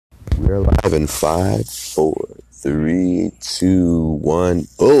We're live in 5, 4, 3, 2, 1.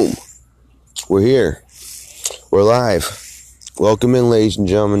 Boom. We're here. We're live. Welcome in, ladies and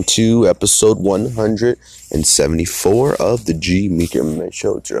gentlemen, to episode 174 of the G Meeker MMA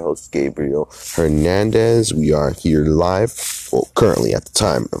Show. It's your host, Gabriel Hernandez. We are here live. Well, currently, at the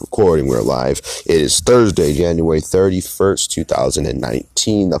time of recording, we're live. It is Thursday, January 31st,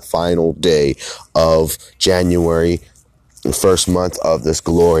 2019, the final day of January, the first month of this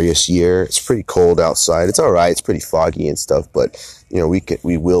glorious year. It's pretty cold outside. It's all right. It's pretty foggy and stuff, but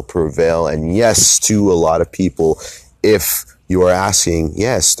we will prevail. And yes, to a lot of people, if you are asking,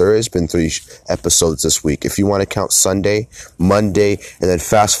 yes, there has been 3 episodes this week. If you want to count Sunday, Monday, and then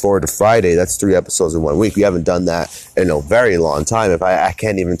fast forward to Friday, that's 3 episodes in 1 week. We haven't done that in a very long time. If I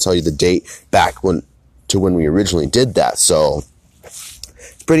can't even tell you the date back when we originally did that. So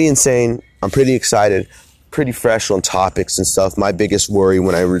it's pretty insane. I'm pretty excited. Pretty fresh on topics and stuff. My biggest worry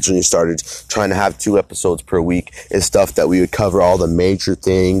when I originally started trying to have 2 episodes per week is stuff that we would cover all the major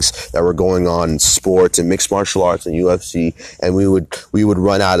things that were going on in sports and mixed martial arts and UFC, and we would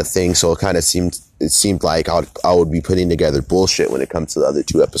run out of things. So it seemed like I would be putting together bullshit when it comes to the other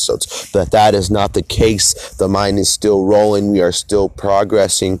 2 episodes. But that is not the case. The mind is still rolling. We are still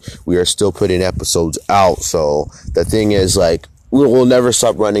progressing. We are still putting episodes out. So the thing is, like, we'll never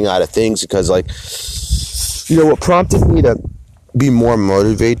stop running out of things because, like, what prompted me to be more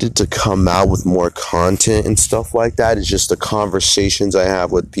motivated to come out with more content and stuff like that is just the conversations I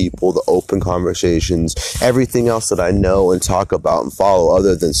have with people, the open conversations, everything else that I know and talk about and follow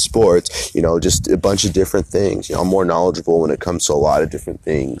other than sports, just a bunch of different things. I'm more knowledgeable when it comes to a lot of different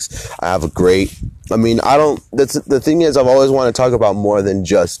things. The thing is, I've always wanted to talk about more than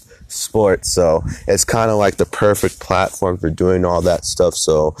just sports, so it's kind of like the perfect platform for doing all that stuff.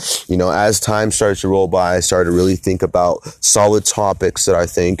 So, as time starts to roll by, I started to really think about solid topics that I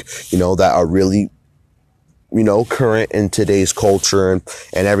think, that are really, current in today's culture and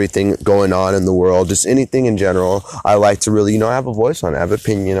everything going on in the world, just anything in general. I like to really, have a voice on it, have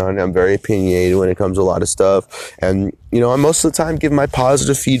opinion on it. I'm very opinionated when it comes to a lot of stuff. And, I most of the time give my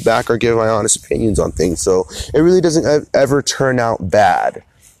positive feedback or give my honest opinions on things. So it really doesn't ever turn out bad.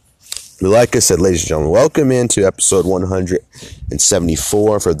 But like I said, ladies and gentlemen, welcome into episode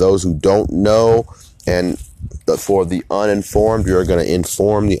 174. For those who don't know, and for the uninformed, we are going to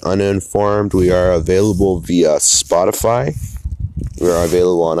inform the uninformed. We are available via Spotify. We are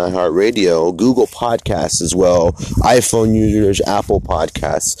available on iHeartRadio, Google Podcasts as well. iPhone users, Apple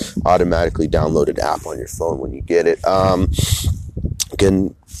Podcasts, automatically downloaded app on your phone when you get it. You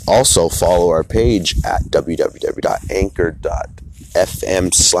can also follow our page at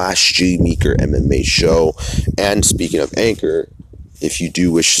www.anchor.fm/G Meeker MMA Show. And speaking of Anchor, if you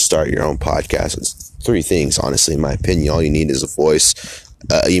do wish to start your own podcast, it's 3 things, honestly, in my opinion. All you need is a voice,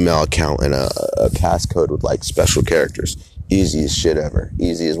 email account, and a passcode with like special characters. Easy as shit ever.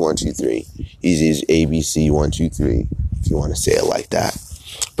 Easy as 1, 2, 3. Easy as ABC 1, 2, 3, if you want to say it like that.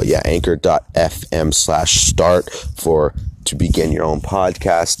 But yeah, anchor.fm/start to begin your own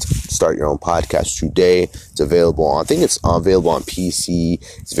podcast. Start your own podcast today. It's available on, I think it's available on PC.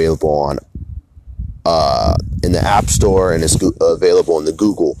 It's available on in the App Store, and it's available in the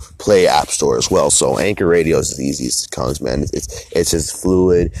Google Play App Store as well. So Anchor Radio is the easiest it comes, man. It's just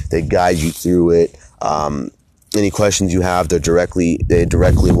fluid. They guide you through it. Any questions you have, they directly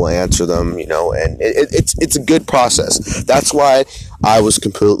will answer them, and it's a good process. That's why I was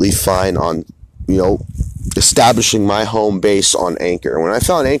completely fine on, establishing my home base on Anchor. When I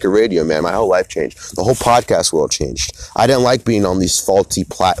found Anchor Radio, man, my whole life changed. The whole podcast world changed. I didn't like being on these faulty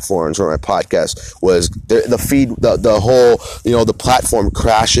platforms where my podcast was the feed, the whole, the platform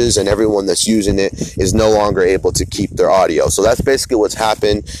crashes and everyone that's using it is no longer able to keep their audio. So that's basically what's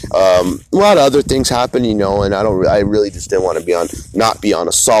happened. A lot of other things happen, and I really just didn't want to not be on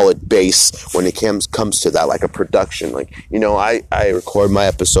a solid base when it comes to that, like a production. Like, I record my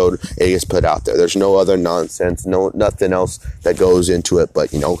episode, it gets put out there. There's no other nonsense, nothing else that goes into it,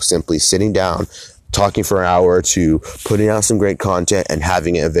 but simply sitting down, talking for an hour or 2, putting out some great content and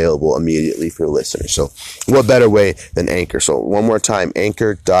having it available immediately for listeners. So what better way than Anchor? So one more time,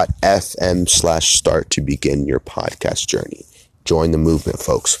 anchor.fm/start to begin your podcast journey. Join the movement,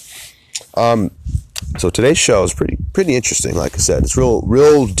 folks. So today's show is pretty interesting. Like I said, it's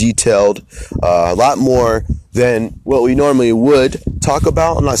real detailed, a lot more than what we normally would talk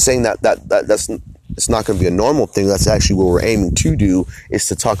about. I'm not saying that's it's not going to be a normal thing. That's actually what we're aiming to do, is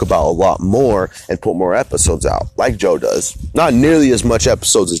to talk about a lot more and put more episodes out like Joe does. Not nearly as much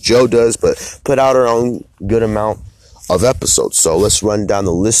episodes as Joe does, but put out our own good amount of episodes. So let's run down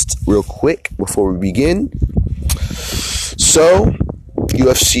the list real quick before we begin. So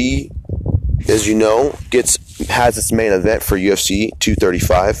UFC, as you know, has its main event for UFC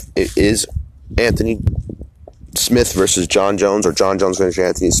 235. It is Anthony Smith versus John Jones, or John Jones versus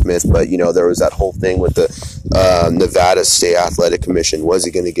Anthony Smith. But, there was that whole thing with the Nevada State Athletic Commission. Was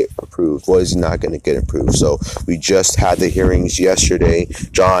he going to get approved? Was he not going to get approved? So we just had the hearings yesterday.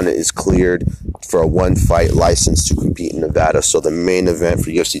 John is cleared for a one-fight license to compete in Nevada. So the main event for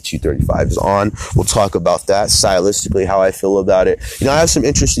UFC 235 is on. We'll talk about that stylistically, how I feel about it. I have some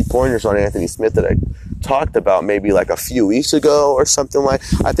interesting pointers on Anthony Smith that I talked about maybe like a few weeks ago or something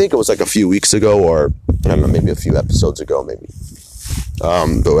I think it was like a few weeks ago, or I don't know, maybe a few episodes ago, maybe.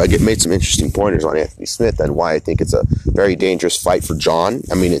 But I made some interesting pointers on Anthony Smith and why I think it's a very dangerous fight for John.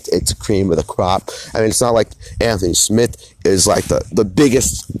 It's cream of the crop. It's not like Anthony Smith is like the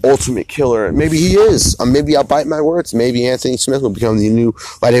biggest ultimate killer. Maybe he is. Maybe I'll bite my words. Maybe Anthony Smith will become the new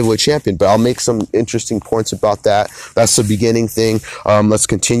light heavyweight champion. But I'll make some interesting points about that. That's the beginning thing. Let's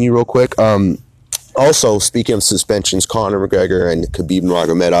continue real quick. Also, speaking of suspensions, Conor McGregor and Khabib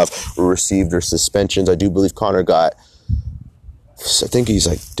Nurmagomedov received their suspensions. I do believe Conor got, I think he's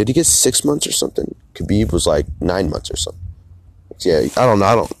like, did he get 6 months or something? Khabib was like 9 months or something. Yeah, I don't know.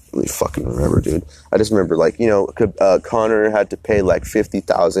 I don't really fucking remember, dude. I just remember, Conor had to pay like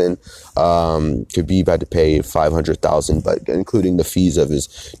 $50,000. Khabib had to pay $500,000, but including the fees of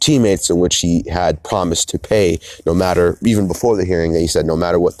his teammates, in which he had promised to pay, no matter, even before the hearing, he said no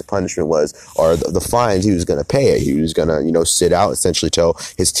matter what the punishment was or the fines, he was going to pay it. He was going to, sit out essentially till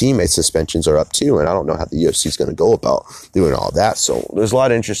his teammates' suspensions are up too. And I don't know how the UFC is going to go about doing all that. So there's a lot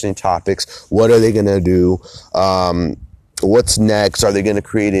of interesting topics. What are they going to do? What's next? Are they going to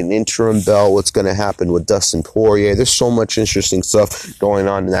create an interim belt? What's going to happen with Dustin Poirier? There's so much interesting stuff going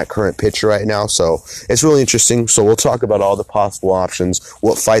on in that current picture right now. So it's really interesting. So we'll talk about all the possible options,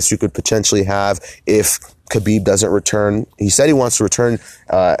 what fights you could potentially have if Khabib doesn't return. He said he wants to return,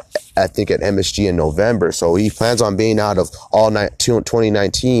 I think, at MSG in November. So he plans on being out of all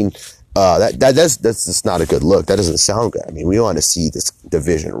 2019. That's just not a good look. That doesn't sound good. We want to see this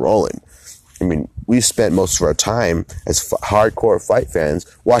division rolling. We've spent most of our time as hardcore fight fans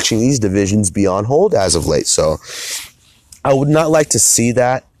watching these divisions be on hold as of late. So I would not like to see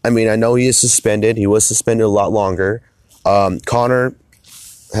that. I know he is suspended. He was suspended a lot longer. Conor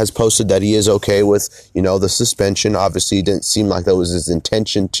has posted that he is okay with, the suspension. Obviously, it didn't seem like that was his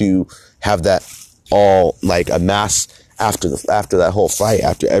intention to have that all like a mass after that whole fight,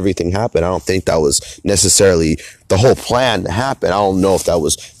 after everything happened. I don't think that was necessarily the whole plan to happen. I don't know if that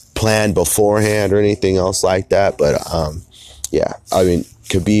was planned beforehand or anything else like that, but yeah,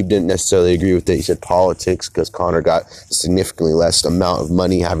 Khabib didn't necessarily agree with it. He said politics, because Conor got a significantly less amount of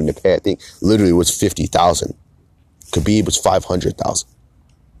money having to pay. I think literally was $50,000. Khabib was $500,000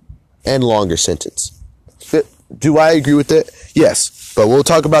 and longer sentence. Do I agree with it? Yes, but we'll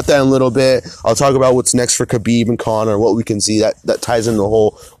talk about that in a little bit. I'll talk about what's next for Khabib and Conor, what we can see that ties in the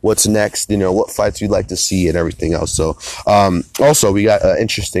whole what's next, what fights you'd like to see and everything else. So also we got an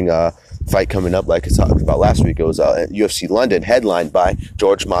interesting fight coming up, like I talked about last week. It was UFC London, headlined by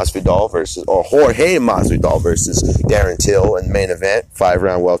Jorge Masvidal versus Darren Till in the main event,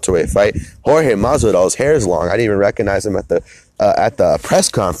 5-round welterweight fight. Jorge Masvidal's hair is long. I didn't even recognize him at the press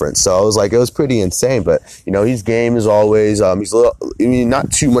conference. So I was like, it was pretty insane. But, his game is always, he's a little,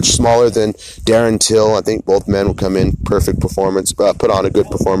 not too much smaller than Darren Till. I think both men will come in perfect performance, put on a good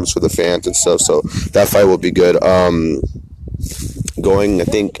performance for the fans and stuff. So that fight will be good. Going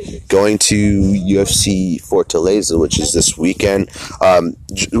to UFC Fortaleza, which is this weekend.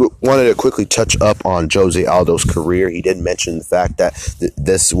 Wanted to quickly touch up on Jose Aldo's career. He did mention the fact that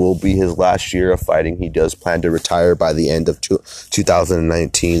this will be his last year of fighting. He does plan to retire by the end of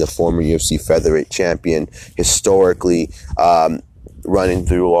 2019. The former UFC featherweight champion, historically running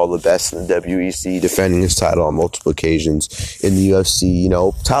through all the best in the WEC, defending his title on multiple occasions in the UFC,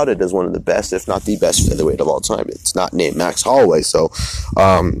 touted as one of the best, if not the best featherweight of all time. It's not named Max Holloway. So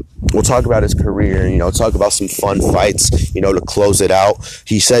we'll talk about his career, talk about some fun fights, to close it out.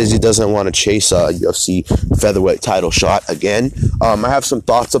 He says he doesn't want to chase a UFC featherweight title shot again. I have some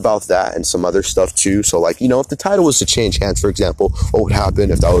thoughts about that and some other stuff too. So if the title was to change hands, for example, what would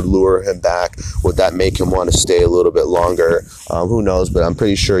happen if that would lure him back? Would that make him want to stay a little bit longer? Who knows? But I'm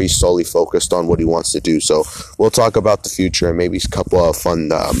pretty sure he's solely focused on what he wants to do. So we'll talk about the future and maybe a couple of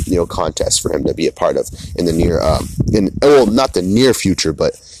fun, contests for him to be a part of in the not the near future,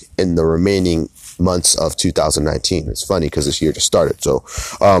 but in the remaining months of 2019. It's funny because this year just started. So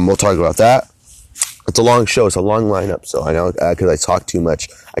we'll talk about that. it's a long show. It's a long lineup. So I know because I talk too much,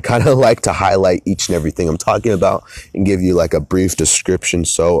 I kind of like to highlight each and everything I'm talking about and give you like a brief description.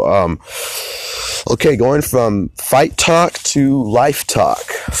 So, okay, going from fight talk to life talk.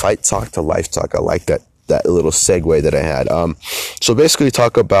 Fight talk to life talk. I like that little segue that I had. So basically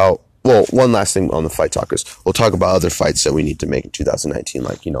talk about, well, one last thing on the fight talkers. We'll talk about other fights that we need to make in 2019.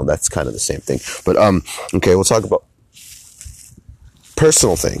 Like, that's kind of the same thing. But, okay, we'll talk about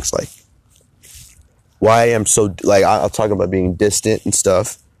personal things, like why I'm so, like, I'll talk about being distant and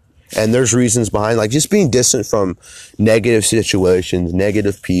stuff. And there's reasons behind, like, just being distant from negative situations,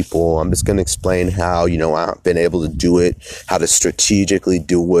 negative people. I'm just going to explain how, I've been able to do it, how to strategically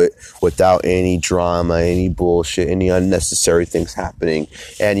do it without any drama, any bullshit, any unnecessary things happening.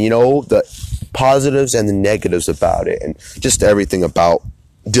 And, the positives and the negatives about it, and just everything about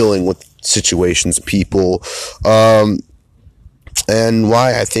dealing with situations, people, and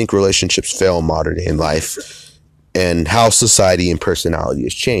why I think relationships fail in modern day in life, and how society and personality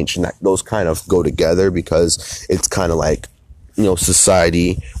has changed. And those kind of go together, because it's kind of like,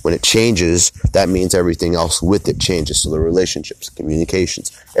 society, when it changes, that means everything else with it changes. So the relationships,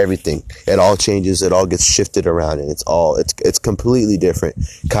 communications, everything, it all changes. It all gets shifted around, and it's completely different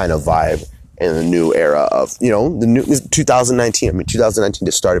kind of vibe in the new era of, the new 2019. I mean, 2019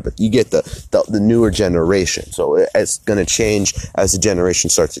 just started, but you get the newer generation. So it's going to change as the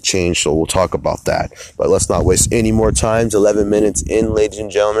generation starts to change. So we'll talk about that, but let's not waste any more time. 11 minutes in, ladies and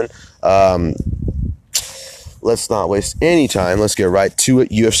gentlemen. Let's not waste any time. Let's get right to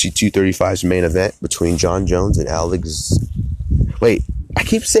it. UFC 235's main event between Jon Jones and I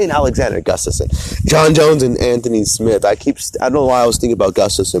keep saying Alexander Gustafsson. Jon Jones and Anthony Smith. I don't know why I was thinking about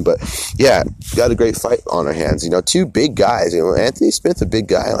Gustafsson, but yeah, got a great fight on our hands. Two big guys. Anthony Smith, a big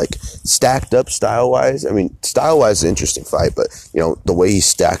guy, like stacked up style-wise. I mean, style-wise, is an interesting fight, but the way he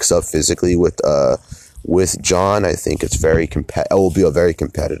stacks up physically with Jon, I think it will be a very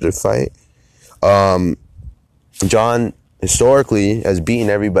competitive fight. Jon historically has beaten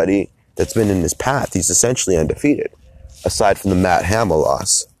everybody that's been in his path. He's essentially undefeated, aside from the Matt Hamill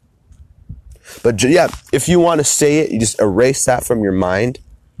loss. But yeah, if you want to say it, you just erase that from your mind.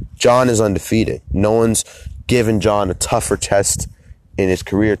 Jon is undefeated. No one's given Jon a tougher test in his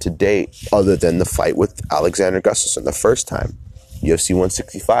career to date, other than the fight with Alexander Gustafsson the first time, UFC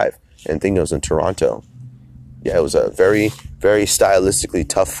 165, and I think it was in Toronto. Yeah, it was a very, very stylistically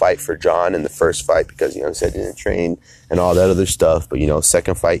tough fight for Jon in the first fight, because, he said he didn't train and all that other stuff. But,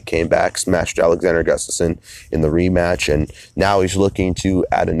 second fight, came back, smashed Alexander Gustafsson in the rematch. And now he's looking to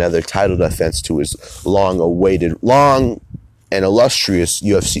add another title defense to his long and illustrious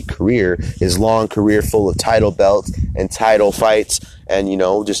UFC career, his long career full of title belts and title fights and,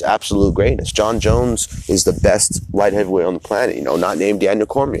 just absolute greatness. Jon Jones is the best light heavyweight on the planet, not named Daniel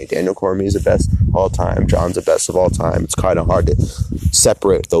Cormier. Daniel Cormier is the best of all time. Jon's the best of all time. It's kind of hard to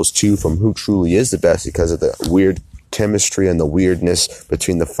separate those two from who truly is the best, because of the weird chemistry and the weirdness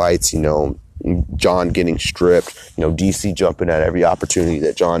between the fights, Jon getting stripped, DC jumping at every opportunity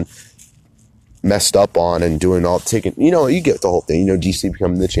that Jon messed up on and you get the whole thing, DC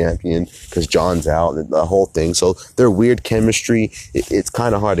becoming the champion because Jon's out, and the whole thing. So their weird chemistry, it's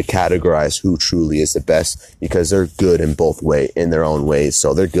kind of hard to categorize who truly is the best, because they're good in their own ways.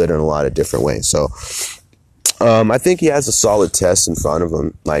 So they're good in a lot of different ways. So I think he has a solid test in front of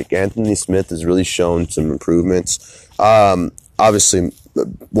him. Like, Anthony Smith has really shown some improvements. Obviously,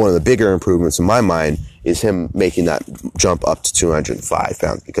 one of the bigger improvements in my mind is him making that jump up to 205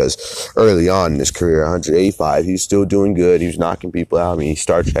 pounds, because early on in his career, 185, he's still doing good. He was knocking people out. I mean, he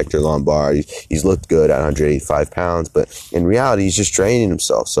started Hector Lombard. He's looked good at 185 pounds, but in reality, he's just training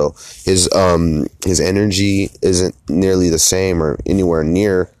himself. So his energy isn't nearly the same, or anywhere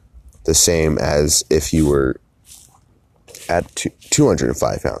near the same as if he were at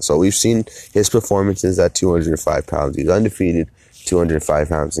 205 pounds. So we've seen his performances at 205 pounds. He's undefeated, 205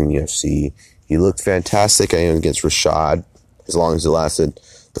 pounds in UFC. He looked fantastic against Rashad, as long as it lasted.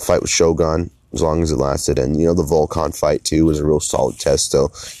 The fight with Shogun, as long as it lasted. And, the Volkan fight, too, was a real solid test.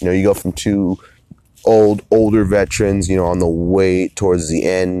 So, you go from two older veterans, on the way towards the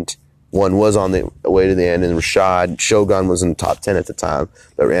end. One was on the way to the end, and Shogun was in the top 10 at the time.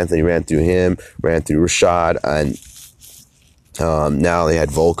 But Anthony ran through him, ran through Rashad, and now they had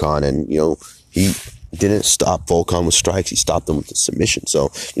Volkan, and, he didn't stop Volkan with strikes. He stopped him with the submission.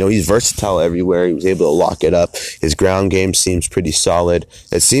 So, he's versatile everywhere. He was able to lock it up. His ground game seems pretty solid.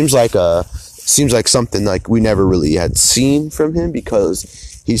 It seems like something like we never really had seen from him,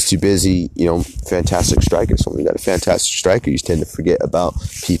 because he's too busy, fantastic striker. So when you got a fantastic striker, you tend to forget about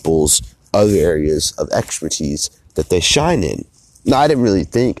people's other areas of expertise that they shine in. No, I didn't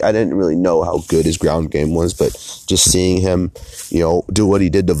really know how good his ground game was, but just seeing him, do what he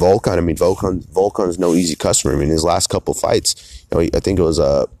did to Volkan. I mean, Volkan's no easy customer. I mean, his last couple fights, I think it was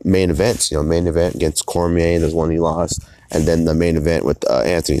main events. Main event against Cormier, there's one he lost, and then the main event with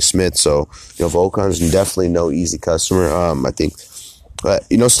Anthony Smith. So, Volkan's definitely no easy customer. I think,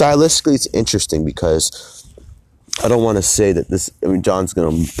 stylistically, it's interesting because I don't want to say that John's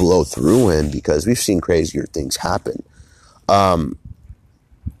going to blow through him because we've seen crazier things happen.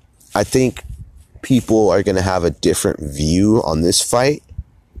 I think people are going to have a different view on this fight.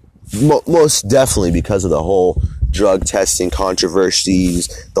 Most definitely because of the whole drug testing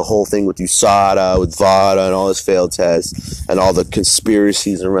controversies, the whole thing with USADA, with VADA, and all his failed tests, and all the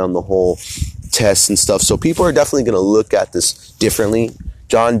conspiracies around the whole tests and stuff. So people are definitely going to look at this differently.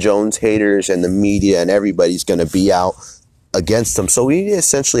 Jon Jones haters and the media and everybody's going to be out against him. So he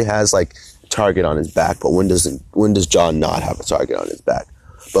essentially has like a target on his back. But when does Jon not have a target on his back?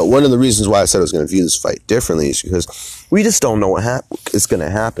 But one of the reasons why I said I was going to view this fight differently is because we just don't know what is going to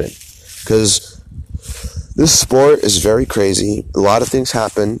happen. Because this sport is very crazy. A lot of things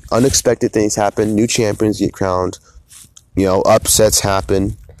happen. Unexpected things happen. New champions get crowned. Upsets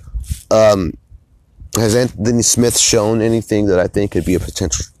happen. Has Anthony Smith shown anything that I think could be a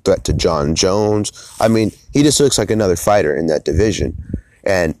potential threat to Jon Jones? I mean, he just looks like another fighter in that division.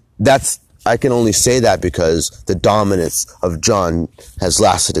 And I can only say that because the dominance of Jon has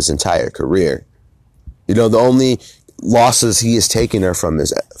lasted his entire career. The only losses he has taken are from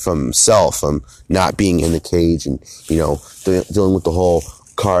himself, from not being in the cage and, dealing with the whole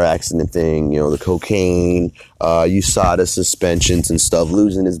car accident thing, the cocaine, USADA suspensions and stuff,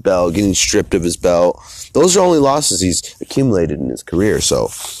 losing his belt, getting stripped of his belt. Those are only losses he's accumulated in his career. So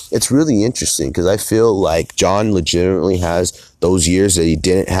it's really interesting because I feel like Jon legitimately has those years that he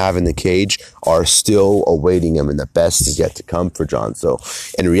didn't have in the cage are still awaiting him, and the best is yet to come for Jon. So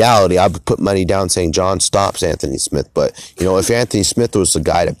in reality, I would put money down saying Jon stops Anthony Smith. But, if Anthony Smith was the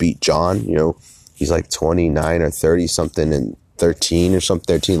guy to beat Jon, he's like 29 or 30 something and 13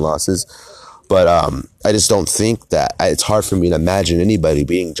 losses. But I just don't think that it's hard for me to imagine anybody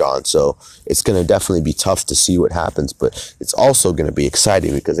beating Jon. So it's going to definitely be tough to see what happens. But it's also going to be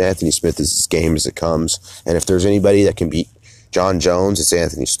exciting because Anthony Smith is as game as it comes. And if there's anybody that can beat Jon Jones, it's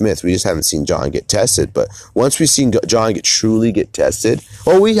Anthony Smith. We just haven't seen Jon get tested. But once we've seen Jon truly get tested,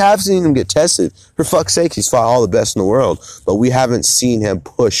 we have seen him get tested. For fuck's sake, he's fought all the best in the world. But we haven't seen him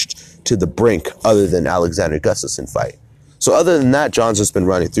pushed to the brink other than Alexander Gustafsson fight. So other than that, Jon's just been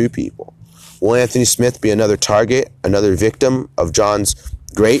running through people. Will Anthony Smith be another target, another victim of Jon's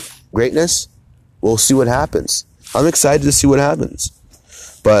greatness? We'll see what happens. I'm excited to see what happens.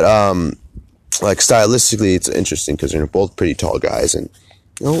 But stylistically, it's interesting because they're both pretty tall guys, and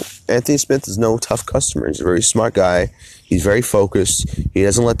Anthony Smith is no tough customer. He's a very smart guy. He's very focused. He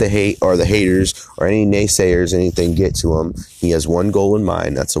doesn't let the hate or the haters or any naysayers anything get to him. He has one goal in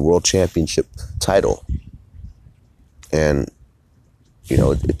mind. That's a world championship title. And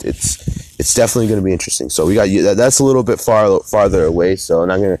it's definitely going to be interesting. So we got that's a little bit farther away. So I'm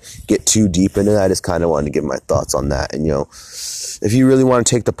not going to get too deep into that. I just kind of wanted to give my thoughts on that. And if you really want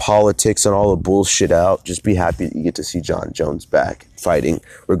to take the politics and all the bullshit out, just be happy that you get to see Jon Jones back fighting,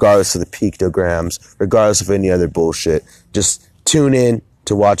 regardless of the pictograms, regardless of any other bullshit. Just tune in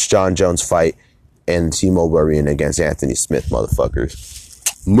to watch Jon Jones fight in T-Mobile Arena against Anthony Smith,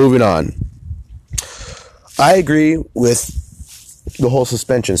 motherfuckers. Moving on. I agree with the whole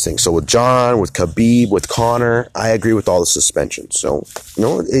suspensions thing. So with Jon, with Khabib, with Conor, I agree with all the suspensions. So,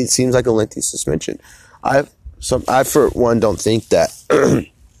 it seems like a lengthy suspension. I for one don't think that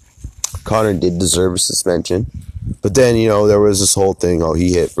Conor did deserve a suspension. But then, there was this whole thing,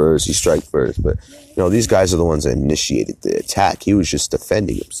 he hit first, he struck first. But, these guys are the ones that initiated the attack. He was just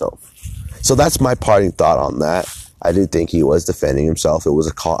defending himself. So that's my parting thought on that. I did think he was defending himself. It was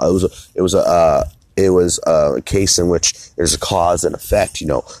a case in which there's a cause and effect.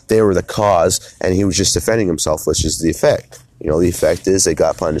 They were the cause and he was just defending himself, which is the effect. The effect is they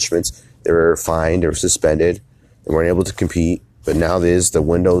got punishments. They were fined, they were suspended, and weren't able to compete. But now the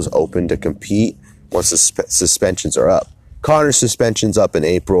window's open to compete once the suspensions are up. Conor's suspension's up in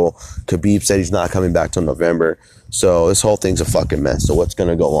April. Khabib said he's not coming back till November. So this whole thing's a fucking mess. So what's going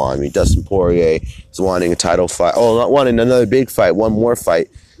to go on? Dustin Poirier is wanting a title fight. Not wanting another big fight, one more fight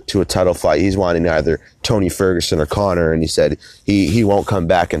to a title fight. He's wanting either Tony Ferguson or Conor, and he said he won't come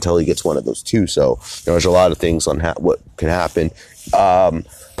back until he gets one of those two. So there's a lot of things on what can happen.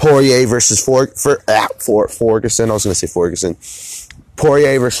 Poirier versus Ferguson. I was going to say Ferguson.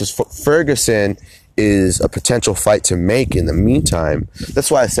 Poirier versus Ferguson is a potential fight to make in the meantime.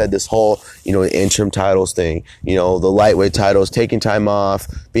 That's why I said this whole, interim titles thing, the lightweight titles, taking time off,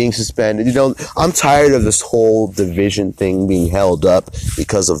 being suspended. I'm tired of this whole division thing being held up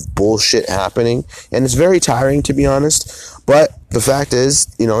because of bullshit happening. And it's very tiring, to be honest. But the fact is,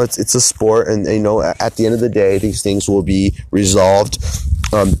 it's a sport, and, at the end of the day, these things will be resolved.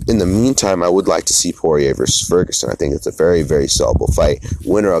 In the meantime, I would like to see Poirier versus Ferguson. I think it's a very, very sellable fight.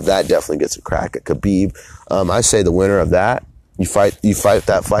 Winner of that definitely gets a crack at Khabib. I say the winner of that, you fight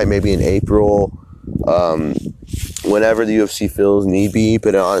that fight maybe in April, whenever the UFC feels need be,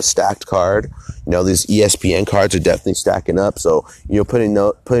 put it on a stacked card. These ESPN cards are definitely stacking up. So, putting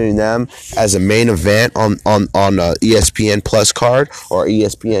them as a main event on a ESPN Plus card or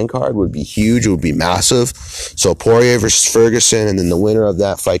ESPN card would be huge. It would be massive. So Poirier versus Ferguson, and then the winner of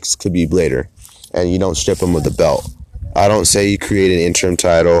that fight could be later. And you don't strip them of the belt. I don't say you create an interim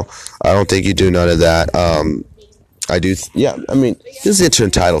title. I don't think you do none of that. I do. These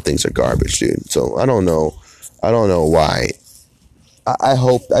interim title things are garbage, dude. So I don't know why.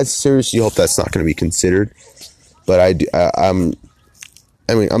 I seriously hope that's not going to be considered, but I'm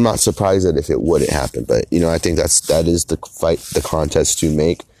not surprised that if it wouldn't happen, but I think that is the contest to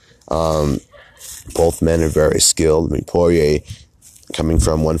make. Both men are very skilled. Poirier coming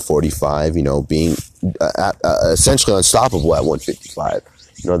from 145, being essentially unstoppable at 155,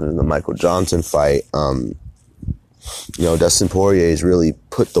 than the Michael Johnson fight. Dustin Poirier has really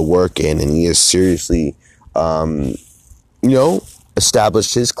put the work in, and he has seriously,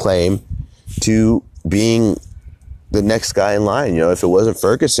 established his claim to being the next guy in line. If it wasn't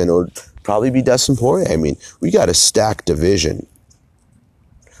Ferguson, it would probably be Dustin Poirier. We got a stacked division.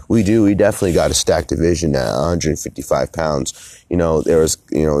 We do. We definitely got a stacked division at 155 pounds. You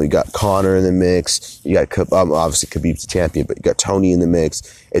got Conor in the mix. You got, obviously Khabib's the champion, but you got Tony in the mix.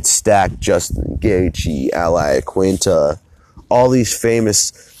 It's stacked. Justin Gaethje, Ally Quinta, all these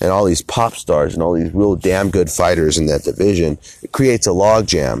famous and all these pop stars and all these real damn good fighters in that division. It creates a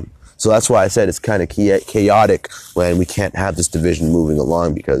logjam. So that's why I said it's kind of chaotic when we can't have this division moving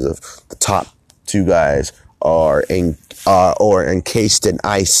along, because of the top two guys are encased in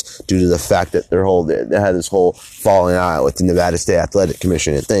ice due to the fact that they had this whole falling out with the Nevada State Athletic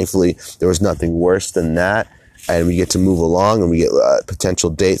Commission. And thankfully, there was nothing worse than that. And we get to move along, and we get potential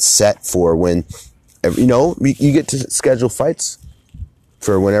dates set for when, you get to schedule fights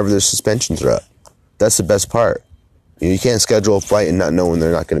for whenever the suspensions are up. That's the best part. You can't schedule a fight and not know when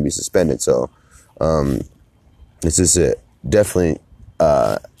they're not going to be suspended. So, this is it. Definitely,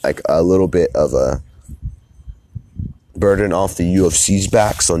 like a little bit of a burden off the UFC's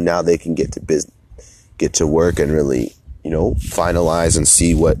back. So now they can get to work and really, finalize and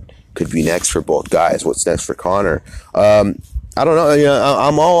see what could be next for both guys. What's next for Conor? I don't know.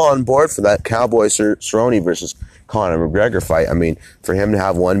 I'm all on board for that Cowboy Cerrone versus Conor McGregor fight. For him to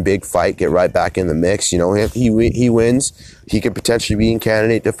have one big fight, get right back in the mix. He wins. He could potentially be a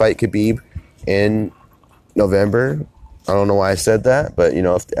candidate to fight Khabib in November. I don't know why I said that, but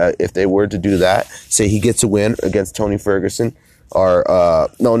if they were to do that, say he gets a win against Tony Ferguson, or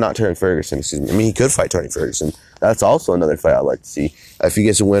no, not Tony Ferguson. Excuse me. He could fight Tony Ferguson. That's also another fight I'd like to see. If he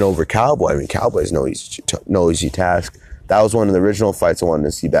gets a win over Cowboy, Cowboy's no easy task. That was one of the original fights I wanted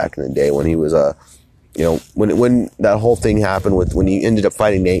to see back in the day when he was when that whole thing happened when he ended up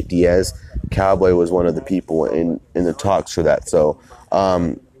fighting Nate Diaz. Cowboy was one of the people in the talks for that. So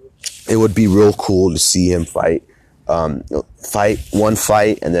it would be real cool to see him fight one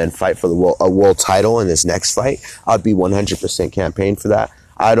fight and then fight for a world title in his next fight. I'd be 100% campaign for that.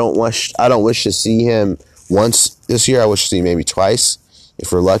 I don't wish to see him once this year. I wish to see him maybe twice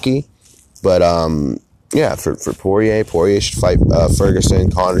if we're lucky. But for Poirier should fight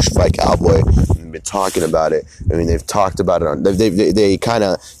Ferguson. Conor should fight Cowboy. We've been talking about it. They've talked about it.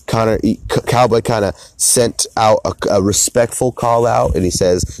 Cowboy kind of sent out a respectful call out, and he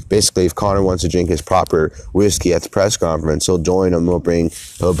says basically if Conor wants to drink his proper whiskey at the press conference, he'll join him. He'll bring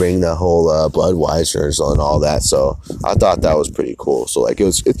the whole Budweisers and all that. So I thought that was pretty cool. So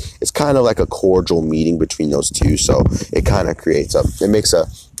it's kind of like a cordial meeting between those two. So it kind of makes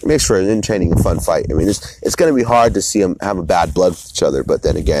for an entertaining and fun fight. It's going to be hard to see them have a bad blood with each other, but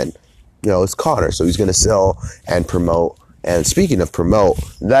then again, it's Conor, so he's going to sell and promote. And speaking of promote,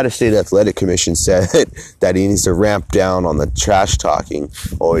 the Nevada State Athletic Commission said that he needs to ramp down on the trash talking,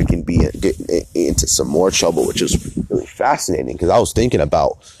 or he can get into some more trouble, which is really fascinating. Because I was thinking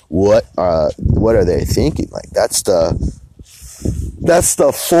about what are they thinking? That's the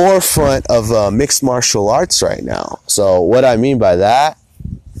forefront of mixed martial arts right now. So what I mean by that,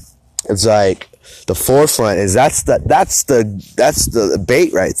 it's the forefront is that's the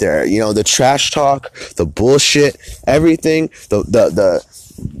bait right there. You know, the trash talk, the bullshit, everything, the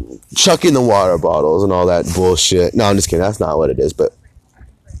chucking the water bottles and all that bullshit. No, I'm just kidding. That's not what it is. But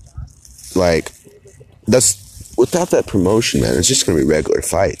like, that's without that promotion, man. It's just gonna be regular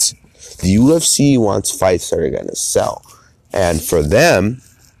fights. The UFC wants fights that are gonna sell, and for them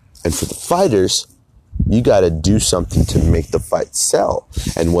and for the fighters, you got to do something to make the fight sell.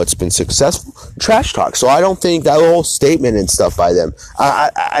 And what's been successful? Trash talk. So I don't think that whole statement and stuff by them,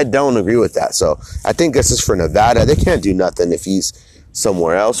 I don't agree with that. So I think this is for Nevada. They can't do nothing if he's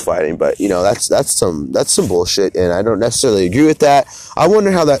somewhere else fighting. But, you know, that's some bullshit, and I don't necessarily agree with that. I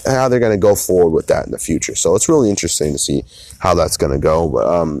wonder how they're going to go forward with that in the future. So it's really interesting to see how that's going to go. But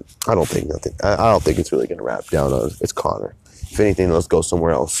I don't think it's really going to wrap down on it's Conor. If anything, let's go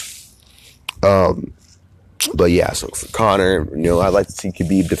somewhere else. But yeah, so for Conor, you know, I'd like to see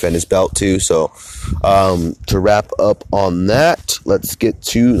Khabib defend his belt too. So to wrap up on that, let's get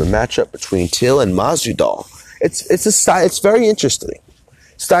to the matchup between Till and Masvidal. It's very interesting.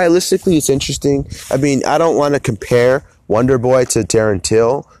 Stylistically, it's interesting. I mean, I don't want to compare Wonder Boy to Darren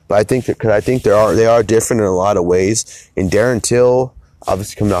Till, but I think they are different in a lot of ways. And Darren Till,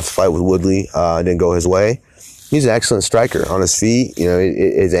 obviously coming off the fight with Woodley, didn't go his way. He's an excellent striker on his feet. You know,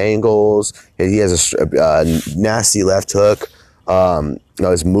 his angles. He has a nasty left hook. You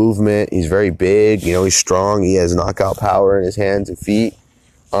know, his movement. He's very big. You know, he's strong. He has knockout power in his hands and feet.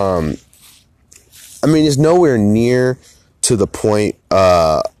 I mean, he's nowhere near to the point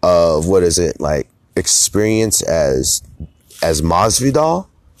of experience as Masvidal,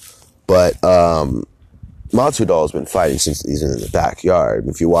 but Masvidal has been fighting since he's in the backyard.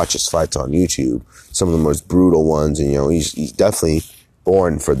 If you watch his fights on YouTube, some of the most brutal ones, and you know, he's definitely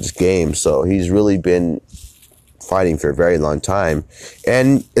born for this game. So he's really been fighting for a very long time,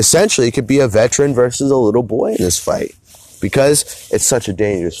 and essentially it could be a veteran versus a little boy in this fight because it's such a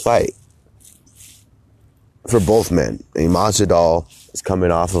dangerous fight for both men. I mean, Masvidal is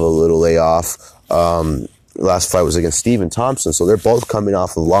coming off of a little layoff. Last fight was against Stephen Thompson, so they're both coming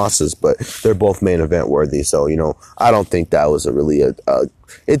off of losses, but they're both main event worthy. So, you know, I don't think that was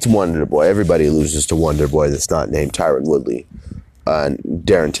it's Wonder Boy. Everybody loses to Wonder Boy that's not named Tyron Woodley and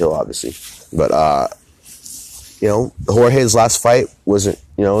Darren Till, obviously. But you know, Jorge's last fight wasn't,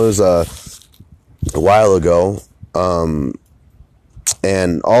 you know, it was a while ago,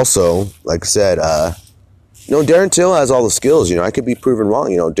 and also, like I said, you know, Darren Till has all the skills. You know, I could be proven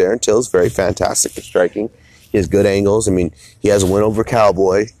wrong. You know, Darren Till is very fantastic at striking. He has good angles. I mean, he has a win over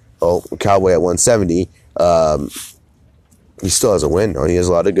Cowboy. Oh, Cowboy at 170. He still has a win. He has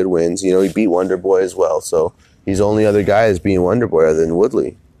a lot of good wins. You know, he beat Wonder Boy as well. So he's the only other guy that's beating Wonder Boy other than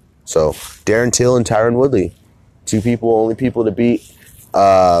Woodley. So Darren Till and Tyron Woodley, only people to beat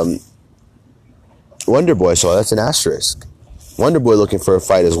Wonder Boy. So that's an asterisk. Wonder Boy looking for a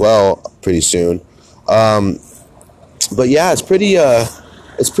fight as well pretty soon. But yeah, it's pretty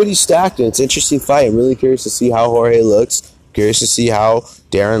stacked, and it's an interesting fight. I'm really curious to see how Jorge looks. Curious to see how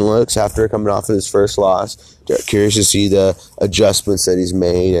Darren looks after coming off of his first loss. Curious to see the adjustments that he's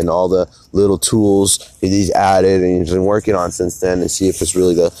made and all the little tools that he's added and he's been working on since then, and see if it's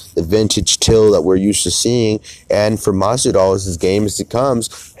really the vintage Till that we're used to seeing. And for Masvidal, as his game as it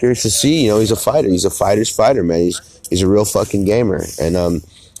comes, curious to see. You know, he's a fighter. He's a fighter's fighter, man. He's a real fucking gamer, and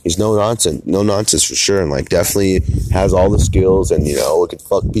he's no nonsense for sure, and like definitely has all the skills, and you know, could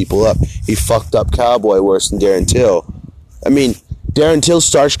fuck people up. He fucked up Cowboy worse than Darren Till. I mean, Darren Till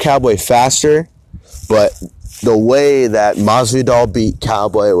starts Cowboy faster, but the way that Masvidal beat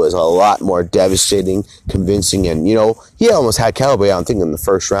Cowboy was a lot more devastating, convincing, and you know, he almost had Cowboy, I think, in the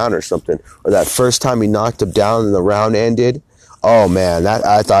first round or something, or that first time he knocked him down and the round ended. Oh man, that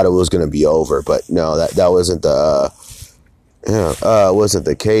I thought it was gonna be over, but no, that wasn't wasn't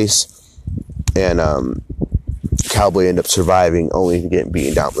the case, and Cowboy ended up surviving, only to get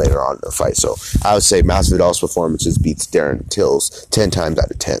beaten down later on in the fight. So I would say Masvidal's performances beats Darren Till's 10 times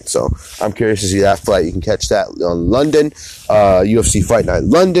out of 10. So I'm curious to see that fight. You can catch that on London, UFC Fight Night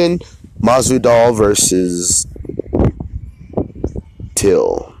London, Masvidal versus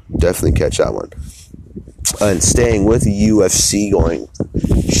Till. Definitely catch that one. And staying with UFC,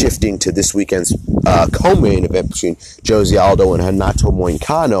 shifting to this weekend's co-main event between Jose Aldo and Renato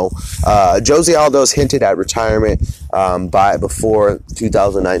Moicano. Jose Aldo's hinted at retirement before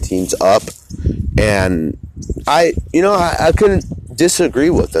 2019's up, and I couldn't disagree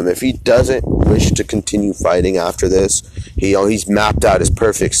with him. If he doesn't wish to continue fighting after this, he's mapped out his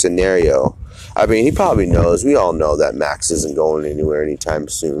perfect scenario. I mean, he probably knows. We all know that Max isn't going anywhere anytime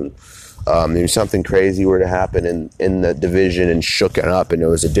soon. Maybe something crazy were to happen in the division and shook it up, and it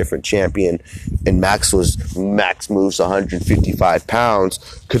was a different champion, and Max moves 155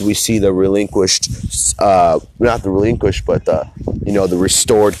 pounds. Could we see the relinquished, not the relinquished, but the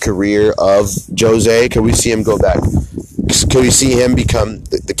restored career of Jose? Could we see him go back? Could we see him become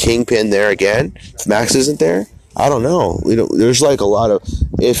the kingpin there again if Max isn't there? I don't know. There's like a lot of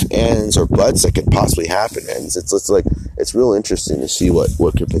if, ands, or buts that could possibly happen, and it's real interesting to see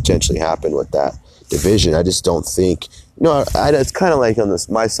what could potentially happen with that division. I just don't think. It's kind of like on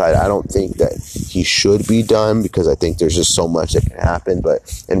my side. I don't think that he should be done because I think there's just so much that can happen.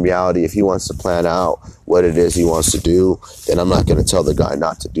 But in reality, if he wants to plan out what it is he wants to do, then I'm not going to tell the guy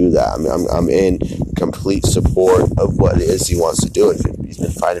not to do that. I mean, I'm in complete support of what it is he wants to do. He's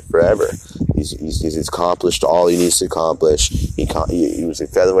been fighting forever. He's accomplished all he needs to accomplish. He was a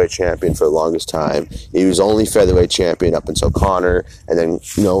featherweight champion for the longest time. He was only featherweight champion up until Conor, and then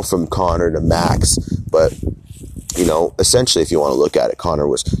from Conor to Max. But essentially, if you want to look at it, Conor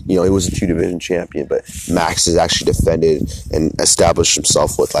was, he was a 2-division champion, but Max has actually defended and established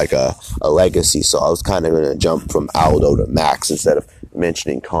himself with like a legacy. So I was kind of going to jump from Aldo to Max instead of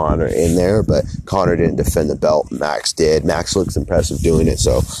mentioning Conor in there, but Conor didn't defend the belt. Max did. Max looks impressive doing it.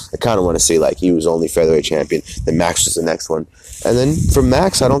 So I kind of want to say like he was only featherweight champion, then Max was the next one. And then from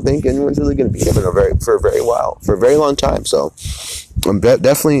Max, I don't think anyone's really going to beat him for a very long time. So I'm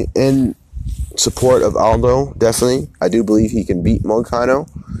definitely in support of Aldo. Definitely, I do believe he can beat Moicano.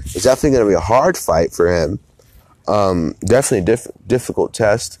 It's definitely going to be a hard fight for him. Definitely difficult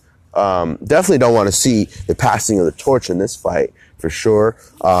test. Definitely don't want to see the passing of the torch in this fight for sure.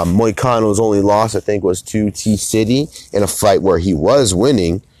 Moicano's only loss, I think, was to T-City in a fight where he was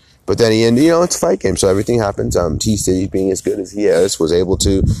winning, but then he ended. It's a fight game, so everything happens. T-City, being as good as he is, was able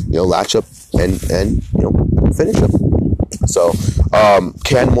to latch up and finish him. So,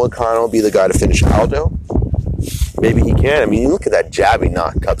 can Moicano be the guy to finish Aldo? Maybe he can. I mean, you look at that jab he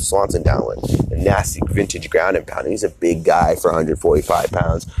knocked Cub Swanson down with. A nasty vintage ground and pound. He's a big guy for 145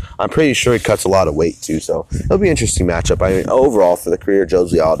 pounds. I'm pretty sure he cuts a lot of weight, too. So, it'll be an interesting matchup. I mean, overall, for the career of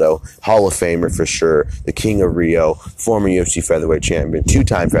Jose Aldo, Hall of Famer for sure. The King of Rio. Former UFC featherweight champion.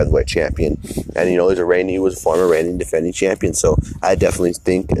 2-time featherweight champion. And, he was a former reigning defending champion. So, I definitely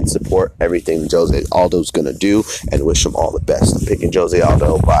think and support everything that Jose Aldo's going to do and wish him all the best. I'm picking Jose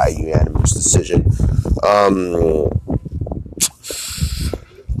Aldo by unanimous decision.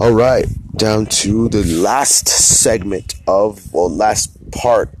 All right, down to the last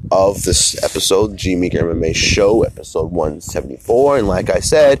part of this episode, G Maker MMA Show, episode 174. And like I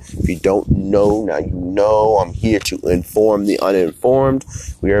said, if you don't know, now you know. I'm here to inform the uninformed.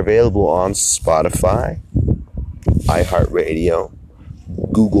 We are available on Spotify, iHeartRadio,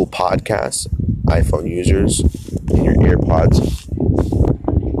 Google Podcasts, iPhone users, in your AirPods.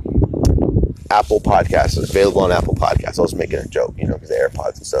 Apple Podcasts is available on Apple Podcasts. I was making a joke, because the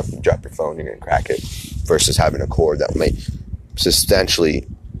AirPods and stuff, you drop your phone, you're going to crack it, versus having a cord that may substantially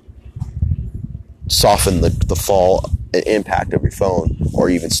soften the fall and impact of your phone or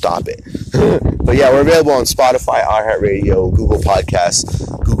even stop it. But yeah, we're available on Spotify, iHeartRadio, Google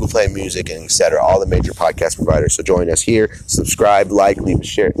Podcasts, Google Play Music, and etc. All the major podcast providers. So join us here. Subscribe, like, leave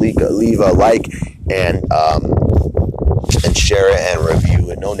a like, and share it and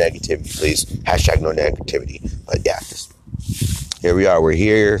review it. No negativity, please. # no negativity. But yeah, here we are. We're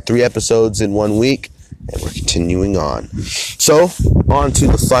here 3 episodes in 1 week, and we're continuing on. So, on to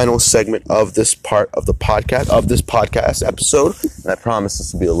the final segment of this part of the podcast, of this podcast episode. And I promise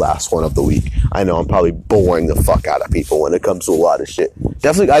this will be the last one of the week. I know I'm probably boring the fuck out of people when it comes to a lot of shit.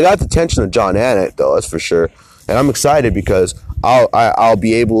 Definitely, I got the attention of John Anik, though, that's for sure. And I'm excited because I'll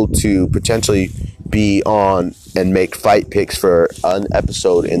be able to potentially be on and make fight picks for an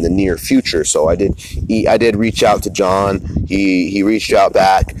episode in the near future. So I did reach out to John. He reached out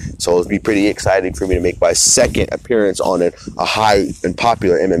back. So it'll be pretty exciting for me to make my second appearance on a high and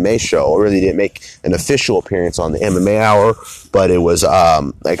popular MMA show. I really didn't make an official appearance on the MMA Hour, but it was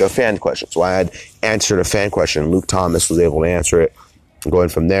like a fan question. So I had answered a fan question. Luke Thomas was able to answer it. Going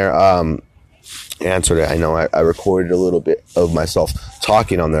from there, answered it. I know I recorded a little bit of myself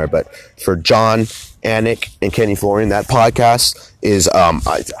talking on there, but for John Anik and Kenny Florian, that podcast is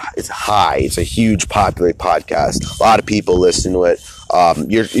it's high. It's a huge popular podcast. A lot of people listen to it.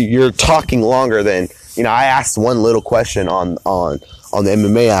 You're talking longer than I asked one little question on the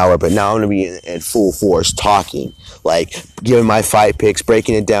MMA Hour, but now I'm gonna be in full force talking, like giving my fight picks,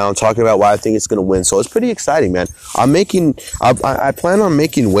 breaking it down, talking about why I think it's gonna win. So it's pretty exciting, man. I plan on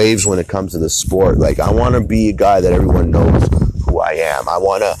making waves when it comes to the sport. Like I want to be a guy that everyone knows who I am. I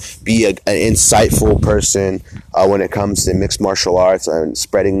want to be an insightful person. when it comes to mixed martial arts and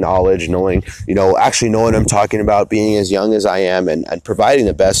spreading knowledge, actually knowing what I'm talking about, being as young as I am, and providing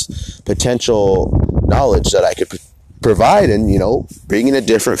the best potential knowledge that I could provide, and bringing a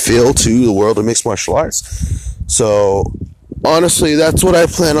different feel to the world of mixed martial arts. So honestly, that's what I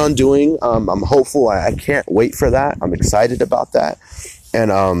plan on doing. I'm hopeful. I can't wait for that. I'm excited about that.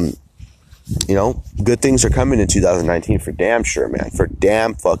 And good things are coming in 2019 for damn sure, man. For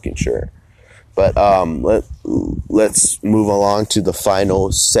damn fucking sure. But let's move along to the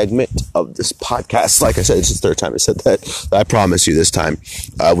final segment of this podcast. Like I said, it's the third time I said that. I promise you this time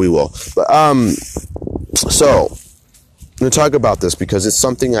we will. But so I'm going to talk about this because it's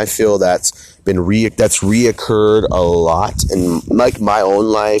something I feel that's reoccurred a lot in like my own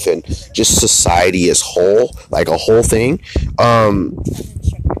life and just society as whole, like a whole thing.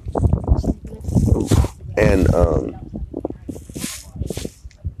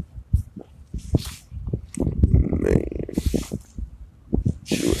 Man,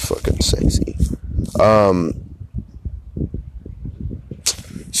 she was fucking sexy.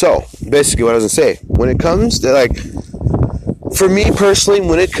 So basically what I was gonna say, when it comes to for me personally,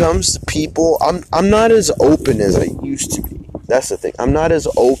 when it comes to people, I'm not as open as I used to be. That's the thing. I'm not as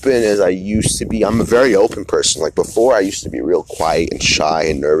open as I used to be. I'm a very open person. Like before, I used to be real quiet and shy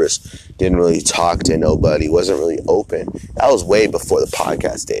and nervous. Didn't really talk to nobody. Wasn't really open. That was way before the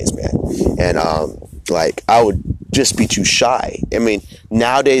podcast days, man. And I would just be too shy. I mean,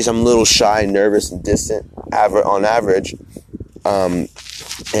 nowadays I'm a little shy, nervous, and distant. On average.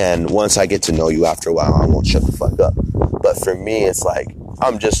 And once I get to know you after a while, I won't shut the fuck up. But for me, it's like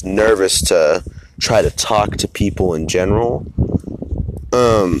I'm just nervous to try to talk to people in general.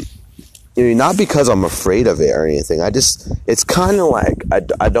 Not because I'm afraid of it or anything. It's kind of like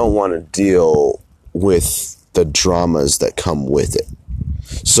I don't want to deal with the dramas that come with it.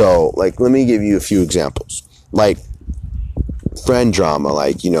 So, like, let me give you a few examples. Like, friend drama,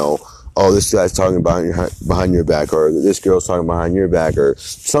 oh, this guy's talking behind your back, or this girl's talking behind your back, or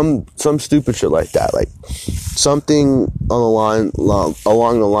some stupid shit like that. Like something along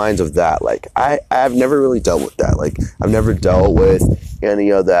the lines of that. Like I've never really dealt with that. Like I've never dealt with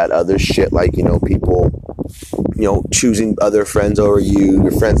any of that other shit. Like people, choosing other friends over you,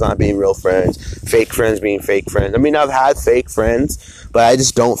 your friends not being real friends, fake friends being fake friends. I mean, I've had fake friends, but I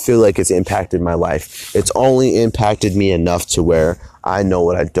just don't feel like it's impacted my life. It's only impacted me enough to where I know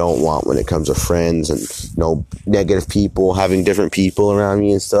what I don't want when it comes to friends and, negative people, having different people around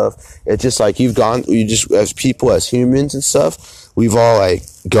me and stuff. It's just like as people, as humans and stuff, we've all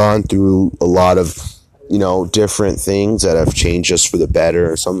gone through a lot of, different things that have changed us for the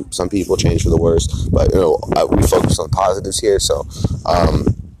better. Some people change for the worse, but, we focus on positives here. So,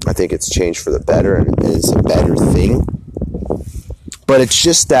 I think it's changed for the better and it's a better thing. But it's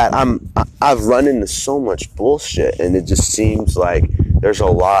just that I've run into so much bullshit, and it just seems like there's a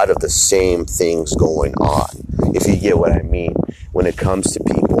lot of the same things going on, if you get what I mean, when it comes to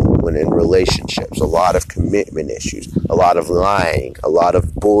people, when in relationships, a lot of commitment issues, a lot of lying, a lot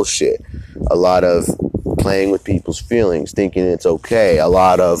of bullshit, a lot of playing with people's feelings, thinking it's okay, a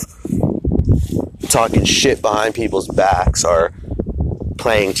lot of talking shit behind people's backs, or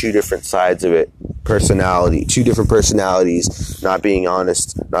playing two different sides of it. Two different personalities, not being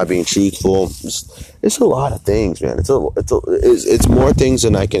honest, not being truthful. It's a lot of things, man. It's more things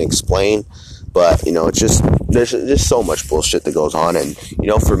than I can explain, but it's just there's just so much bullshit that goes on, and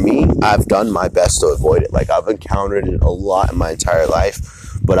for me, I've done my best to avoid it. Like I've encountered it a lot in my entire life,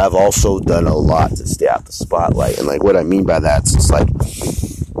 but I've also done a lot to stay out the spotlight. And what I mean by that is, it's like,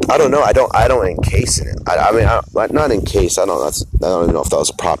 I don't know. I don't encase in it. Not encase. I don't even know if that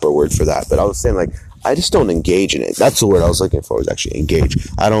was a proper word for that. But I was saying, I just don't engage in it. That's the word I was looking for, was actually engage.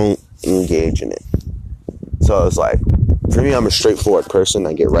 I don't engage in it. So it's like, for me, I'm a straightforward person.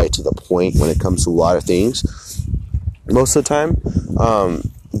 I get right to the point when it comes to a lot of things, most of the time.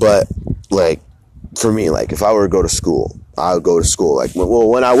 But for me, if I were to go to school, I would go to school.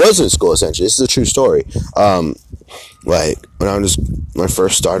 When I was in school, essentially, this is a true story. When I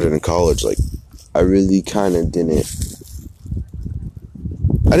first started in college, I really kind of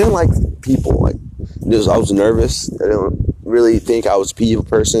I didn't like people. I was nervous. I didn't really think I was a people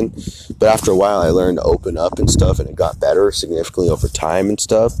person, but after a while I learned to open up and stuff, and it got better significantly over time and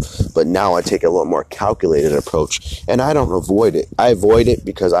stuff. But now I take a little more calculated approach, and I don't avoid it. I avoid it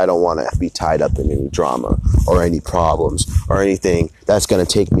because I don't want to be tied up in any drama or any problems or anything that's going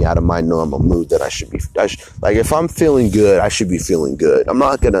to take me out of my normal mood that I should be. If I'm feeling good, I should be feeling good. I'm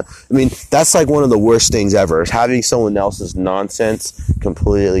not going to, that's one of the worst things ever, is having someone else's nonsense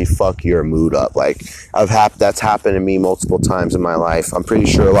completely fuck your mood up. Like, that's happened to me multiple times in my life. I'm pretty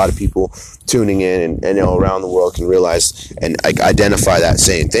sure a lot of people tuning in and around the world can realize and like identify that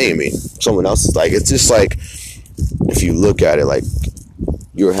same thing. I mean, someone else is like, it's just like, if you look at it, like,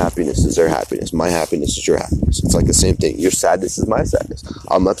 your happiness is their happiness. My happiness is your happiness. It's like the same thing. Your sadness is my sadness.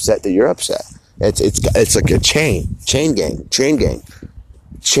 I'm upset that you're upset. It's like a chain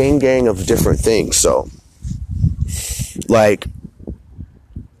gang of different things. So, like,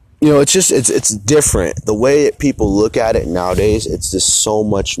 it's different. The way that people look at it nowadays, it's just so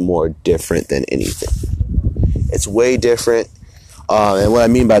much more different than anything. It's way different. And what I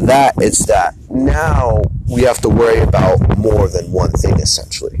mean by that is that now we have to worry about more than one thing,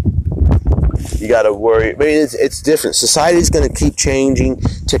 essentially. You got to worry. I mean, it's different. Society's going to keep changing.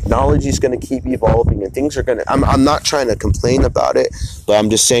 Technology's going to keep evolving, and things are going to... I'm not trying to complain about it, but I'm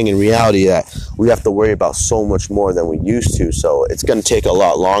just saying in reality that we have to worry about so much more than we used to. So it's going to take a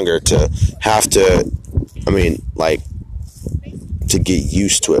lot longer to have to... I mean, like, to get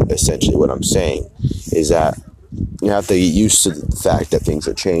used to it, essentially. What I'm saying is that you have to get used to the fact that things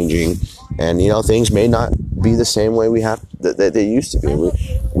are changing, and things may not be the same way that they used to be.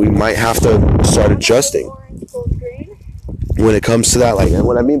 We might have to start adjusting when it comes to that. Like, and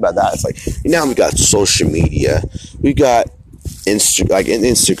what I mean by that is, like, now we got social media, we got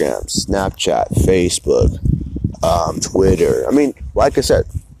Instagram, Snapchat, Facebook, Twitter. I mean, like I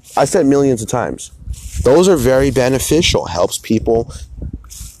said millions of times, those are very beneficial. Helps people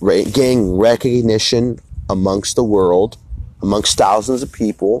gain recognition amongst the world, amongst thousands of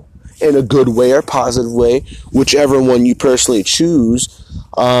people, in a good way or positive way, whichever one you personally choose.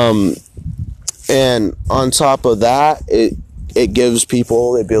 And on top of that, it gives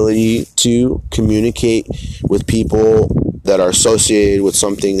people the ability to communicate with people that are associated with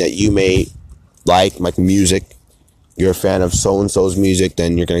something that you may like music. You're a fan of so-and-so's music,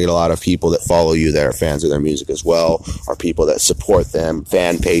 then you're going to get a lot of people that follow you that are fans of their music as well, or people that support them,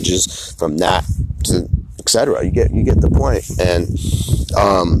 fan pages from that, to etc. You get the point. And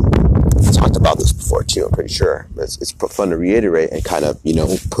I've talked about this before too, I'm pretty sure. It's fun to reiterate and kind of,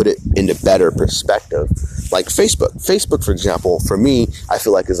 put it into better perspective. Like Facebook, for example, for me, I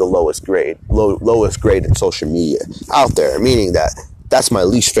feel like is the lowest grade in social media out there, meaning that that's my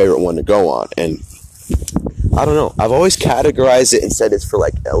least favorite one to go on. And I don't know, I've always categorized it and said it's for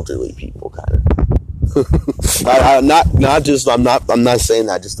like elderly people, kind of. I'm not saying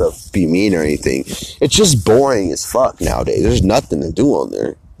that just to be mean or anything. It's just boring as fuck nowadays. There's nothing to do on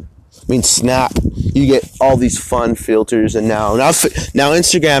there. I mean, Snap, you get all these fun filters, and now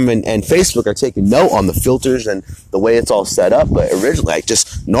Instagram and Facebook are taking note on the filters and the way it's all set up. But originally,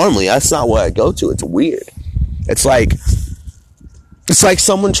 normally that's not what I go to. It's weird. It's like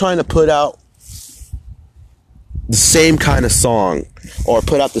someone trying to put out the same kind of song or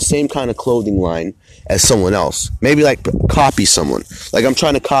put out the same kind of clothing line as someone else. Maybe like copy someone. Like, I'm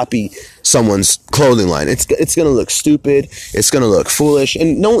trying to copy someone's clothing line. It's going to look stupid. It's going to look foolish.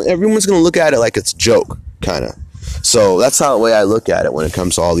 And everyone's going to look at it like it's a joke, kind of. So that's how the way I look at it when it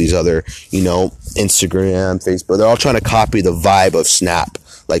comes to all these other, Instagram, Facebook. They're all trying to copy the vibe of Snap.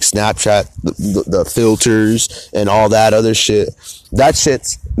 Like Snapchat, the filters and all that other shit. That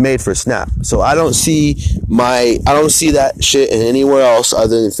shit's made for Snap. So I don't see that shit in anywhere else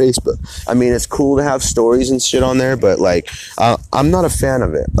other than Facebook. I mean, it's cool to have stories and shit on there, but like, I'm not a fan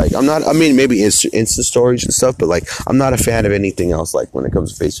of it. Like, maybe Insta stories and stuff, but like, I'm not a fan of anything else. Like, when it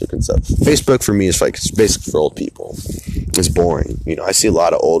comes to Facebook and stuff, Facebook for me is like, it's basically for old people. It's boring. I see a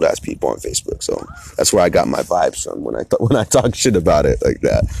lot of old ass people on Facebook, so that's where I got my vibes from when I talk shit about it like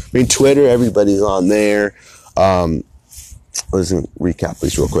that. I mean, Twitter, everybody's on there. Let's recap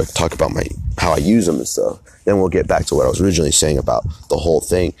these real quick, talk about how I use them and stuff. Then we'll get back to what I was originally saying about the whole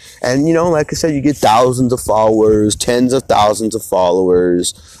thing. And, like I said, you get thousands of followers, tens of thousands of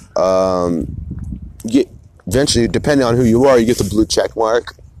followers. Eventually, depending on who you are, you get the blue check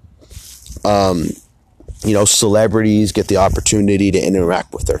mark. Celebrities get the opportunity to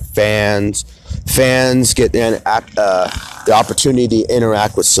interact with their fans. Fans get the opportunity to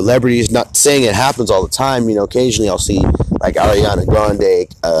interact with celebrities. Not saying it happens all the time. Occasionally I'll see like Ariana Grande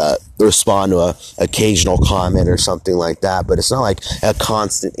respond to a occasional comment or something like that, but it's not like a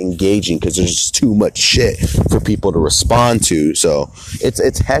constant engaging because there's just too much shit for people to respond to. So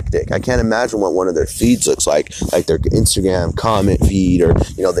it's hectic. I can't imagine what one of their feeds looks like their Instagram comment feed or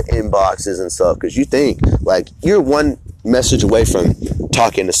the inboxes and stuff, because you think like you're one message away from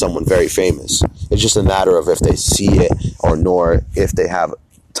talking to someone very famous. It's just a matter of if they see it or nor if they have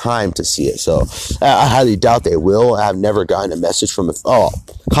time to see it. So I highly doubt they will. I've never gotten a message from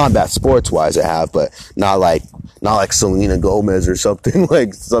combat sports wise I have, but not not like Selena Gomez or something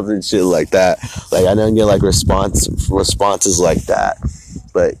like something shit like that. Like I don't get like responses like that.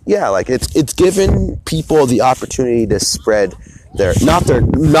 But yeah, like it's given people the opportunity to spread not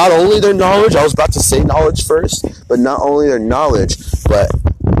only their knowledge. I was about to say knowledge first, but not only their knowledge, but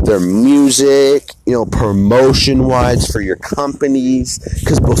their music, promotion wise for your companies.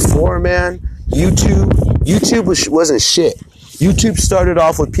 Because before, man, YouTube wasn't shit. YouTube started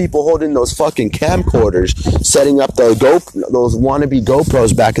off with people holding those fucking camcorders, setting up those wannabe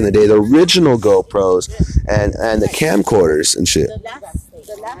GoPros back in the day, the original GoPros, and the camcorders and shit.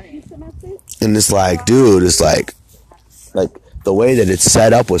 And it's like, dude, it's like the way that it's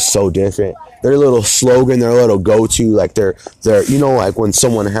set up was so different. Their little slogan, their little go-to, like their like when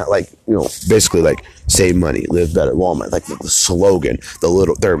someone had basically like save money, live better, Walmart, like the slogan,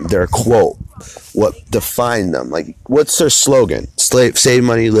 their quote, what defined them, like what's their slogan? Save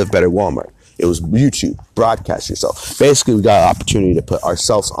money, live better, Walmart. It was YouTube, broadcast yourself. Basically, we got an opportunity to put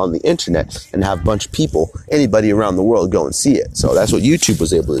ourselves on the internet and have a bunch of people, anybody around the world, go and see it. So that's what YouTube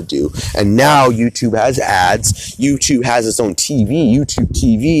was able to do. And now YouTube has ads. YouTube has its own TV, YouTube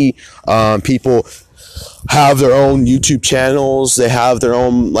TV. People have their own YouTube channels. They have their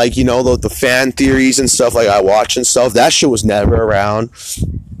own, the fan theories and stuff like I watch and stuff. That shit was never around.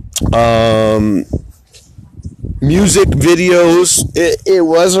 Music videos, it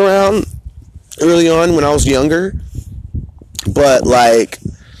was around early on when I was younger, but like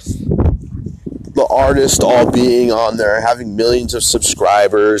the artists all being on there, having millions of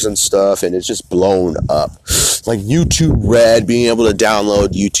subscribers and stuff, and it's just blown up. Like YouTube Red, being able to download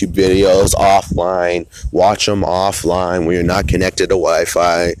YouTube videos offline, watch them offline when you're not connected to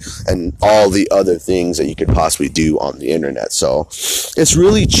Wi-Fi, and all the other things that you could possibly do on the internet. So it's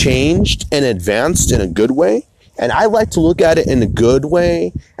really changed and advanced in a good way. And I like to look at it in a good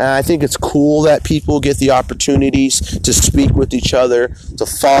way. And I think it's cool that people get the opportunities to speak with each other, to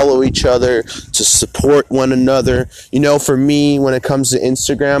follow each other, to support one another. For me, when it comes to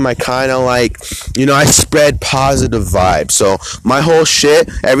Instagram, I kind of I spread positive vibes. So my whole shit,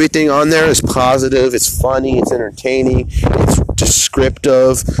 everything on there is positive. It's funny. It's entertaining. It's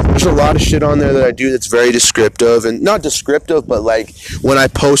descriptive. There's a lot of shit on there that I do that's very descriptive, and not descriptive, but like when I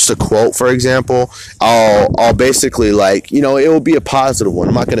post a quote, for example, I'll basically it will be a positive one.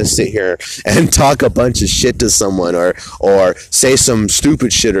 I'm not going to sit here and talk a bunch of shit to someone or say some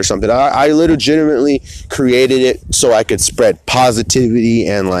stupid shit or something. I legitimately created it so I could spread positivity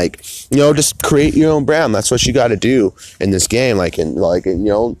and just create your own brand. That's what you got to do in this game.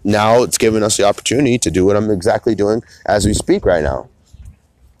 Now it's giving us the opportunity to do what I'm exactly doing as we speak right now.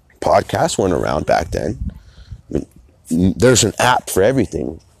 Podcasts weren't around back then. There's an app for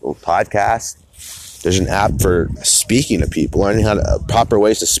everything. Podcasts. There's an app for speaking to people, learning how to proper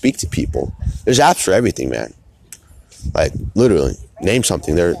ways to speak to people. There's apps for everything, man. Like literally, name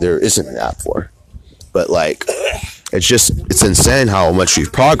something there isn't an app for. But it's insane how much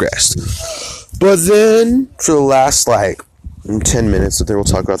we've progressed. But then for the last 10 minutes, then we'll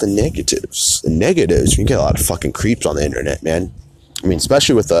talk about the negatives. The negatives, you can get a lot of fucking creeps on the internet, man. I mean,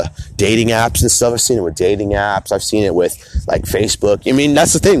 especially with the dating apps and stuff. I've seen it with dating apps. I've seen it with Facebook. I mean,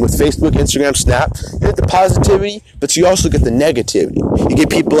 that's the thing with Facebook, Instagram, Snap. You get the positivity, but you also get the negativity. You get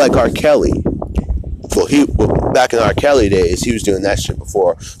people like R. Kelly. Well, back in R. Kelly days, he was doing that shit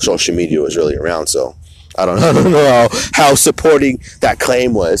before social media was really around. So I don't know how supporting that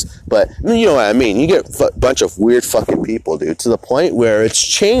claim was, but you know what I mean. You get a bunch of weird fucking people, dude, to the point where it's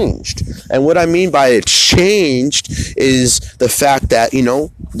changed. And what I mean by it's changed is the fact that,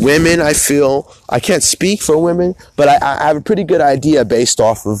 women, I feel, I can't speak for women, but I have a pretty good idea based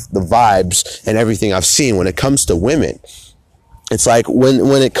off of the vibes and everything I've seen when it comes to women. It's like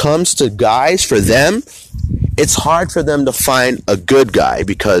when it comes to guys, for them, it's hard for them to find a good guy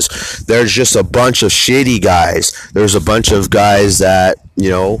because there's just a bunch of shitty guys. There's a bunch of guys that,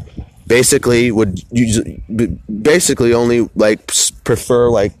 basically only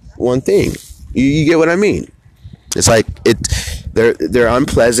prefer one thing. You get what I mean? It's they're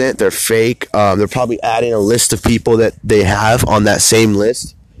unpleasant, they're fake. They're probably adding a list of people that they have on that same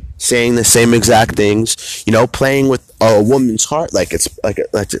list, saying the same exact things, playing with a woman's heart like it's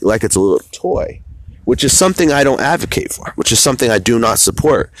a little toy, which is something I don't advocate for, which is something I do not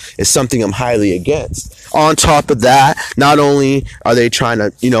support. It's something I'm highly against. On top of that, not only are they trying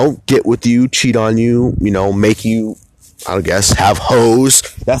to, get with you, cheat on you, make you, I guess, have hoes.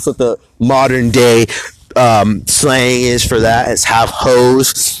 That's what the modern day slang is for that, is have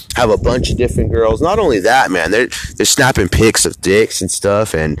hoes, have a bunch of different girls. Not only that, man, they're snapping pics of dicks and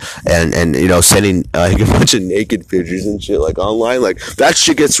stuff, and sending a bunch of naked pictures and shit online. That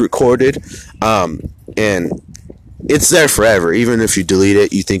shit gets recorded, and it's there forever. Even if you delete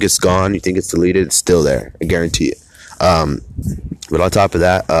it, you think it's gone, you think it's deleted, it's still there. I guarantee it. But on top of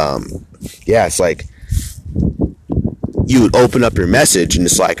that, yeah, it's like you would open up your message and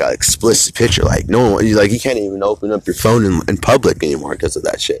it's like an explicit picture. Like no one, like you can't even open up your phone in public anymore because of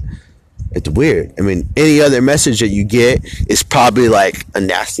that shit. It's weird. I mean, any other message that you get is probably like a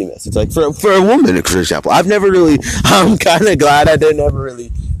nasty message. Like for a woman, for example, I'm kind of glad I didn't ever really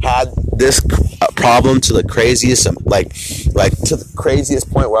had this problem to the craziest, like to the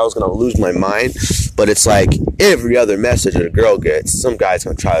craziest point where I was gonna lose my mind. But it's like every other message that a girl gets, some guy's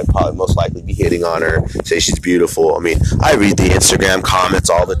gonna try to probably most likely be hitting on her, say she's beautiful. I mean, I read the Instagram comments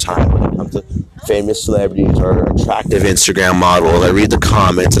all the time when it comes to famous celebrities or attractive Instagram models. I read the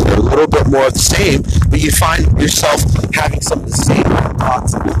comments and they're a little bit more of the same, but you find yourself having some of the same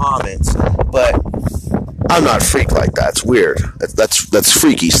thoughts and comments. But I'm not a freak like that. It's weird. That's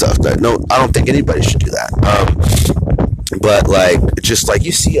freaky stuff. I don't think anybody should do that. But like, just like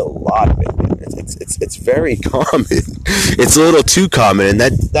you see a lot of it. It's very common. It's a little too common, and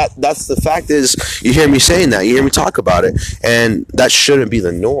that's the fact is you hear me saying that, you hear me talk about it, and that shouldn't be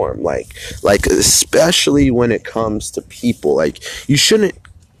the norm. Like especially when it comes to people, like you shouldn't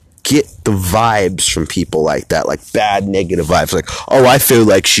get the vibes from people like that, like bad negative vibes, like, oh, I feel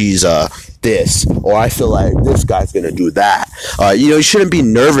like she's this, or I feel like this guy's gonna do that. You shouldn't be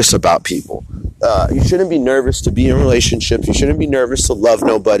nervous about people. You shouldn't be nervous to be in relationships. You shouldn't be nervous to love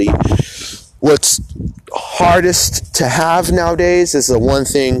nobody. What's hardest to have nowadays is the one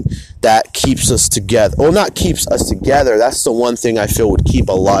thing that keeps us together. Well, not keeps us together. That's the one thing I feel would keep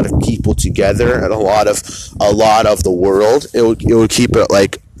a lot of people together and a lot of the world. It would keep it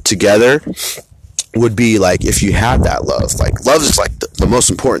like together. Would be like if you had that love. Like love is like the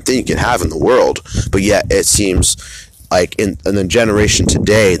most important thing you can have in the world. But yet it seems like in the generation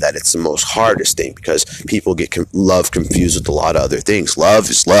today that it's the most hardest thing because people get love confused with a lot of other things. Love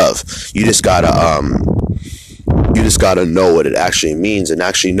is love. You just gotta know what it actually means and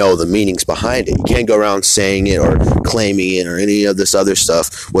actually know the meanings behind it. You can't go around saying it or claiming it or any of this other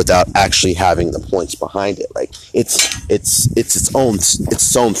stuff without actually having the points behind it. Like it's its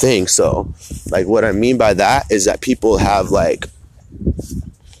own thing. So like what I mean by that is that people have like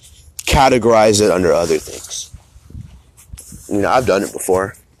categorized it under other things. I've done it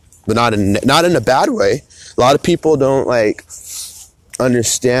before, but not in a bad way. A lot of people don't like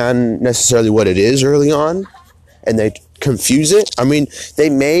understand necessarily what it is early on, and they confuse it. I mean, they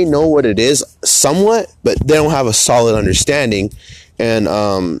may know what it is somewhat, but they don't have a solid understanding, and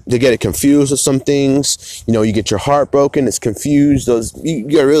they get it confused with some things. You get your heart broken. It's confused. You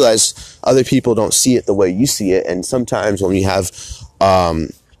gotta realize other people don't see it the way you see it, and sometimes when you have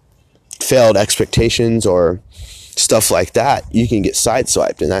failed expectations or stuff like that, you can get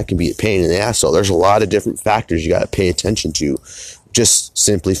sideswiped, and that can be a pain in the ass. So there's a lot of different factors you got to pay attention to. Just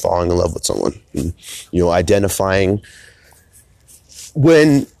simply falling in love with someone, identifying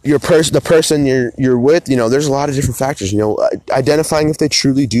when the person you're with, there's a lot of different factors, identifying if they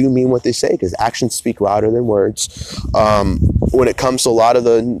truly do mean what they say, because actions speak louder than words. When it comes to a lot of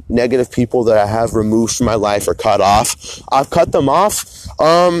the negative people that I have removed from my life or cut off, I've cut them off,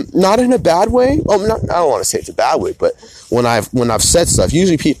 not in a bad way. I don't want to say it's a bad way, but when I've said stuff,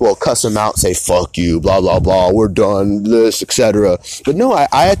 usually people will cuss them out, say, fuck you, blah, blah, blah, we're done, this, etc. But no,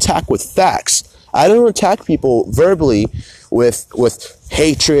 I attack with facts. I don't attack people verbally with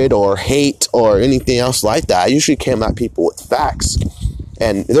hatred or hate or anything else like that. I usually come at people with facts.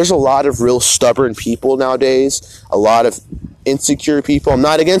 And there's a lot of real stubborn people nowadays, a lot of insecure people. I'm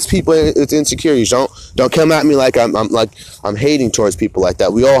not against people with insecurities. Don't come at me like I'm hating towards people like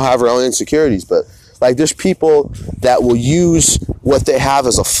that. We all have our own insecurities, but like there's people that will use what they have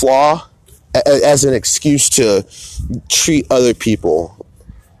as a flaw as an excuse to treat other people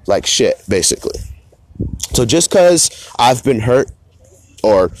like shit, basically. So just because I've been hurt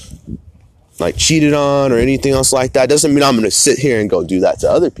or like cheated on or anything else like that doesn't mean I'm going to sit here and go do that to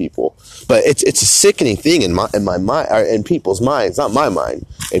other people. But it's a sickening thing in my mind, or in people's minds, not my mind,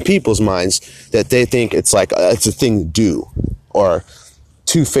 in people's minds, that they think it's like it's a thing to do, or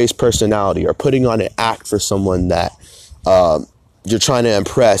two-faced personality, or putting on an act for someone that you're trying to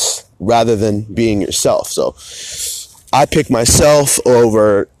impress rather than being yourself. So I pick myself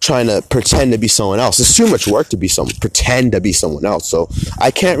over trying to pretend to be someone else. It's too much work to pretend to be someone else. So I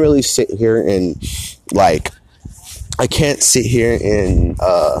can't really sit here and I can't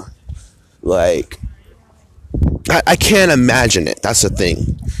imagine it. That's the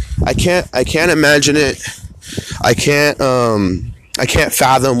thing. I can't imagine it. I can't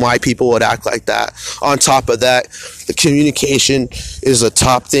fathom why people would act like that. On top of that, the communication is a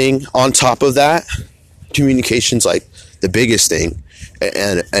top thing. On top of that, Communication's like the biggest thing,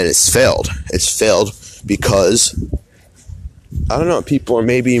 and it's failed. It's failed because, I don't know, people are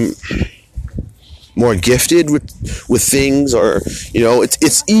maybe more gifted with things, or, you know,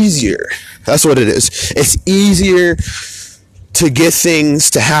 it's easier. That's what it is. It's easier to get things,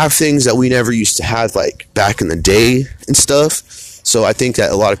 to have things that we never used to have, like back in the day and stuff. So I think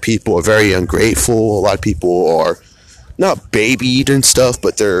that a lot of people are very ungrateful. A lot of people are not babied and stuff,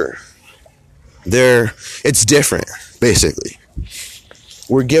 but it's different, basically.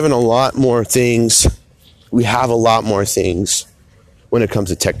 We're given a lot more things. We have a lot more things when it comes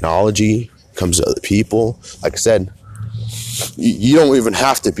to technology, comes to other people. Like I said, you don't even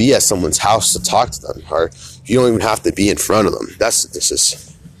have to be at someone's house to talk to them, or you don't even have to be in front of them. This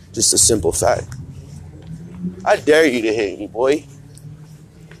is just a simple fact. I dare you to hit me, boy.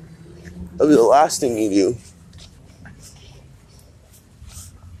 That'll be the last thing you do.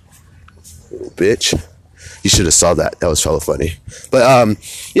 Little bitch. You should have saw that. That was hella funny. But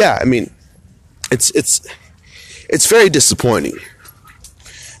yeah, I mean, it's very disappointing.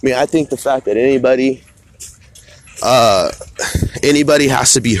 I mean, I think the fact that anybody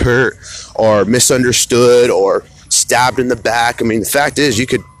has to be hurt or misunderstood or stabbed in the back. I mean, the fact is, you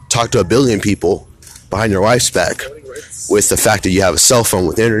could talk to a billion people behind your wife's back with the fact that you have a cell phone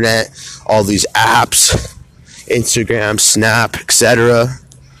with internet, all these apps, Instagram, Snap, etc.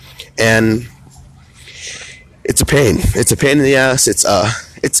 And it's a pain. It's a pain in the ass.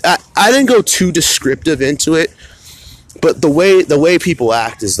 I didn't go too descriptive into it, but the way people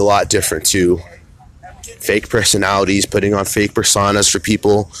act is a lot different too. Fake personalities, putting on fake personas for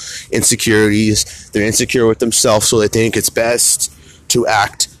people, insecurities. They're insecure with themselves, so they think it's best to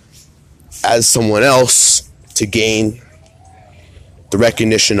act as someone else to gain the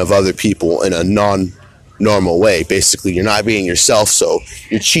recognition of other people in a non-normal way. Basically, you're not being yourself, so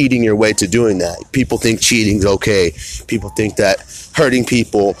you're cheating your way to doing that. People think cheating's okay. People think that hurting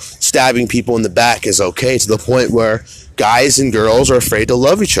people, stabbing people in the back is okay, to the point where guys and girls are afraid to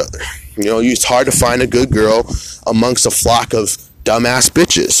love each other. You know, it's hard to find a good girl amongst a flock of dumbass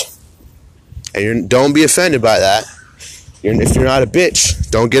bitches. And don't be offended by that. If you're not a bitch,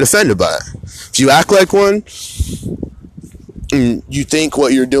 don't get offended by it. If you act like one, and you think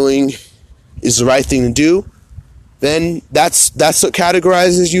what you're doing is the right thing to do, then that's what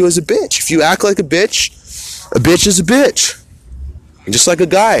categorizes you as a bitch. If you act like a bitch is a bitch. And just like a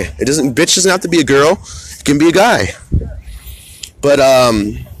guy. Bitch doesn't have to be a girl. It can be a guy. But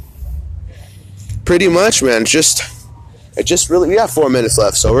pretty much, man, it just really, we have 4 minutes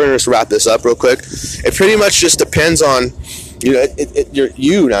left, so we're gonna just wrap this up real quick. It pretty much just depends on, you know,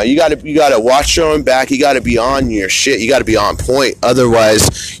 you now. You gotta watch your own back. You gotta be on your shit. You gotta be on point.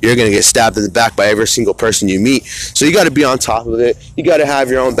 Otherwise, you're gonna get stabbed in the back by every single person you meet. So you gotta be on top of it. You gotta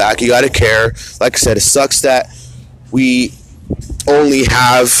have your own back. You gotta care. Like I said, it sucks that we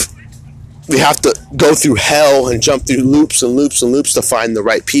have to go through hell and jump through loops and loops and loops to find the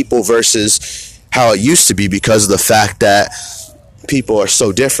right people, versus how it used to be, because of the fact that people are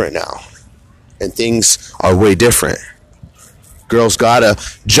so different now and things are way different. Girls gotta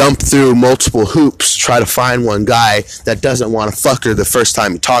jump through multiple hoops, try to find one guy that doesn't want to fuck her the first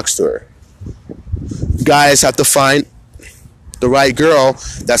time he talks to her. Guys have to find the right girl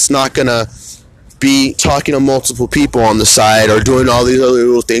that's not gonna be talking to multiple people on the side or doing all these other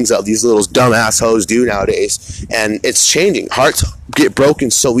little things that these little dumb assholes do nowadays. And it's changing. Hearts get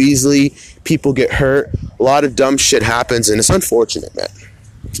broken so easily. People get hurt. A lot of dumb shit happens, and it's unfortunate, man.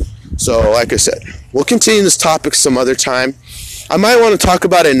 So, like I said, we'll continue this topic some other time. I might want to talk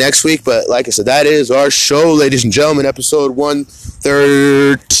about it next week, but like I said, that is our show, ladies and gentlemen, episode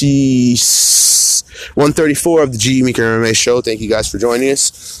 134 of the G Meeker MMA show. Thank you guys for joining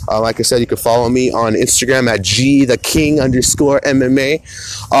us. Like I said, you can follow me on Instagram at GTheKing_MMA,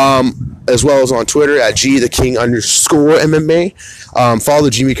 as well as on Twitter at GTheKing_MMA. Follow the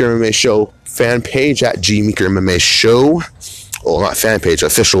G Meeker MMA show fan page at G Meeker MMA show. Well, not fan page,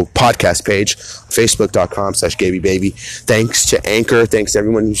 official podcast page, facebook.com/GabyBaby. Thanks to Anchor. Thanks to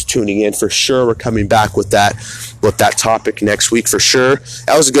everyone who's tuning in. For sure, we're coming back with that topic next week, for sure.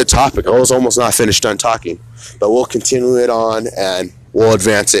 That was a good topic. I was almost not finished done talking. But we'll continue it on, and we'll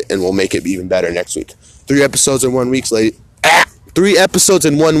advance it, and we'll make it even better next week. 3 episodes in 1 week, 3 episodes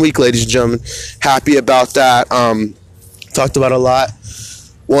in 1 week, ladies and gentlemen. Happy about that. Talked about a lot.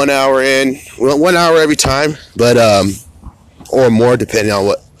 1 hour in. Well, 1 hour every time, but or more, depending on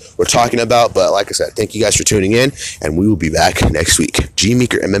what we're talking about. But like I said, thank you guys for tuning in, and we will be back next week. G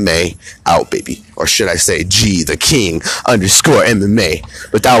Meeker MMA out, baby. Or should I say GTheKing_MMA.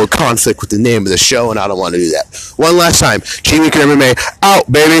 But that would conflict with the name of the show, and I don't want to do that. One last time, G Meeker MMA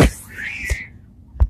out, baby.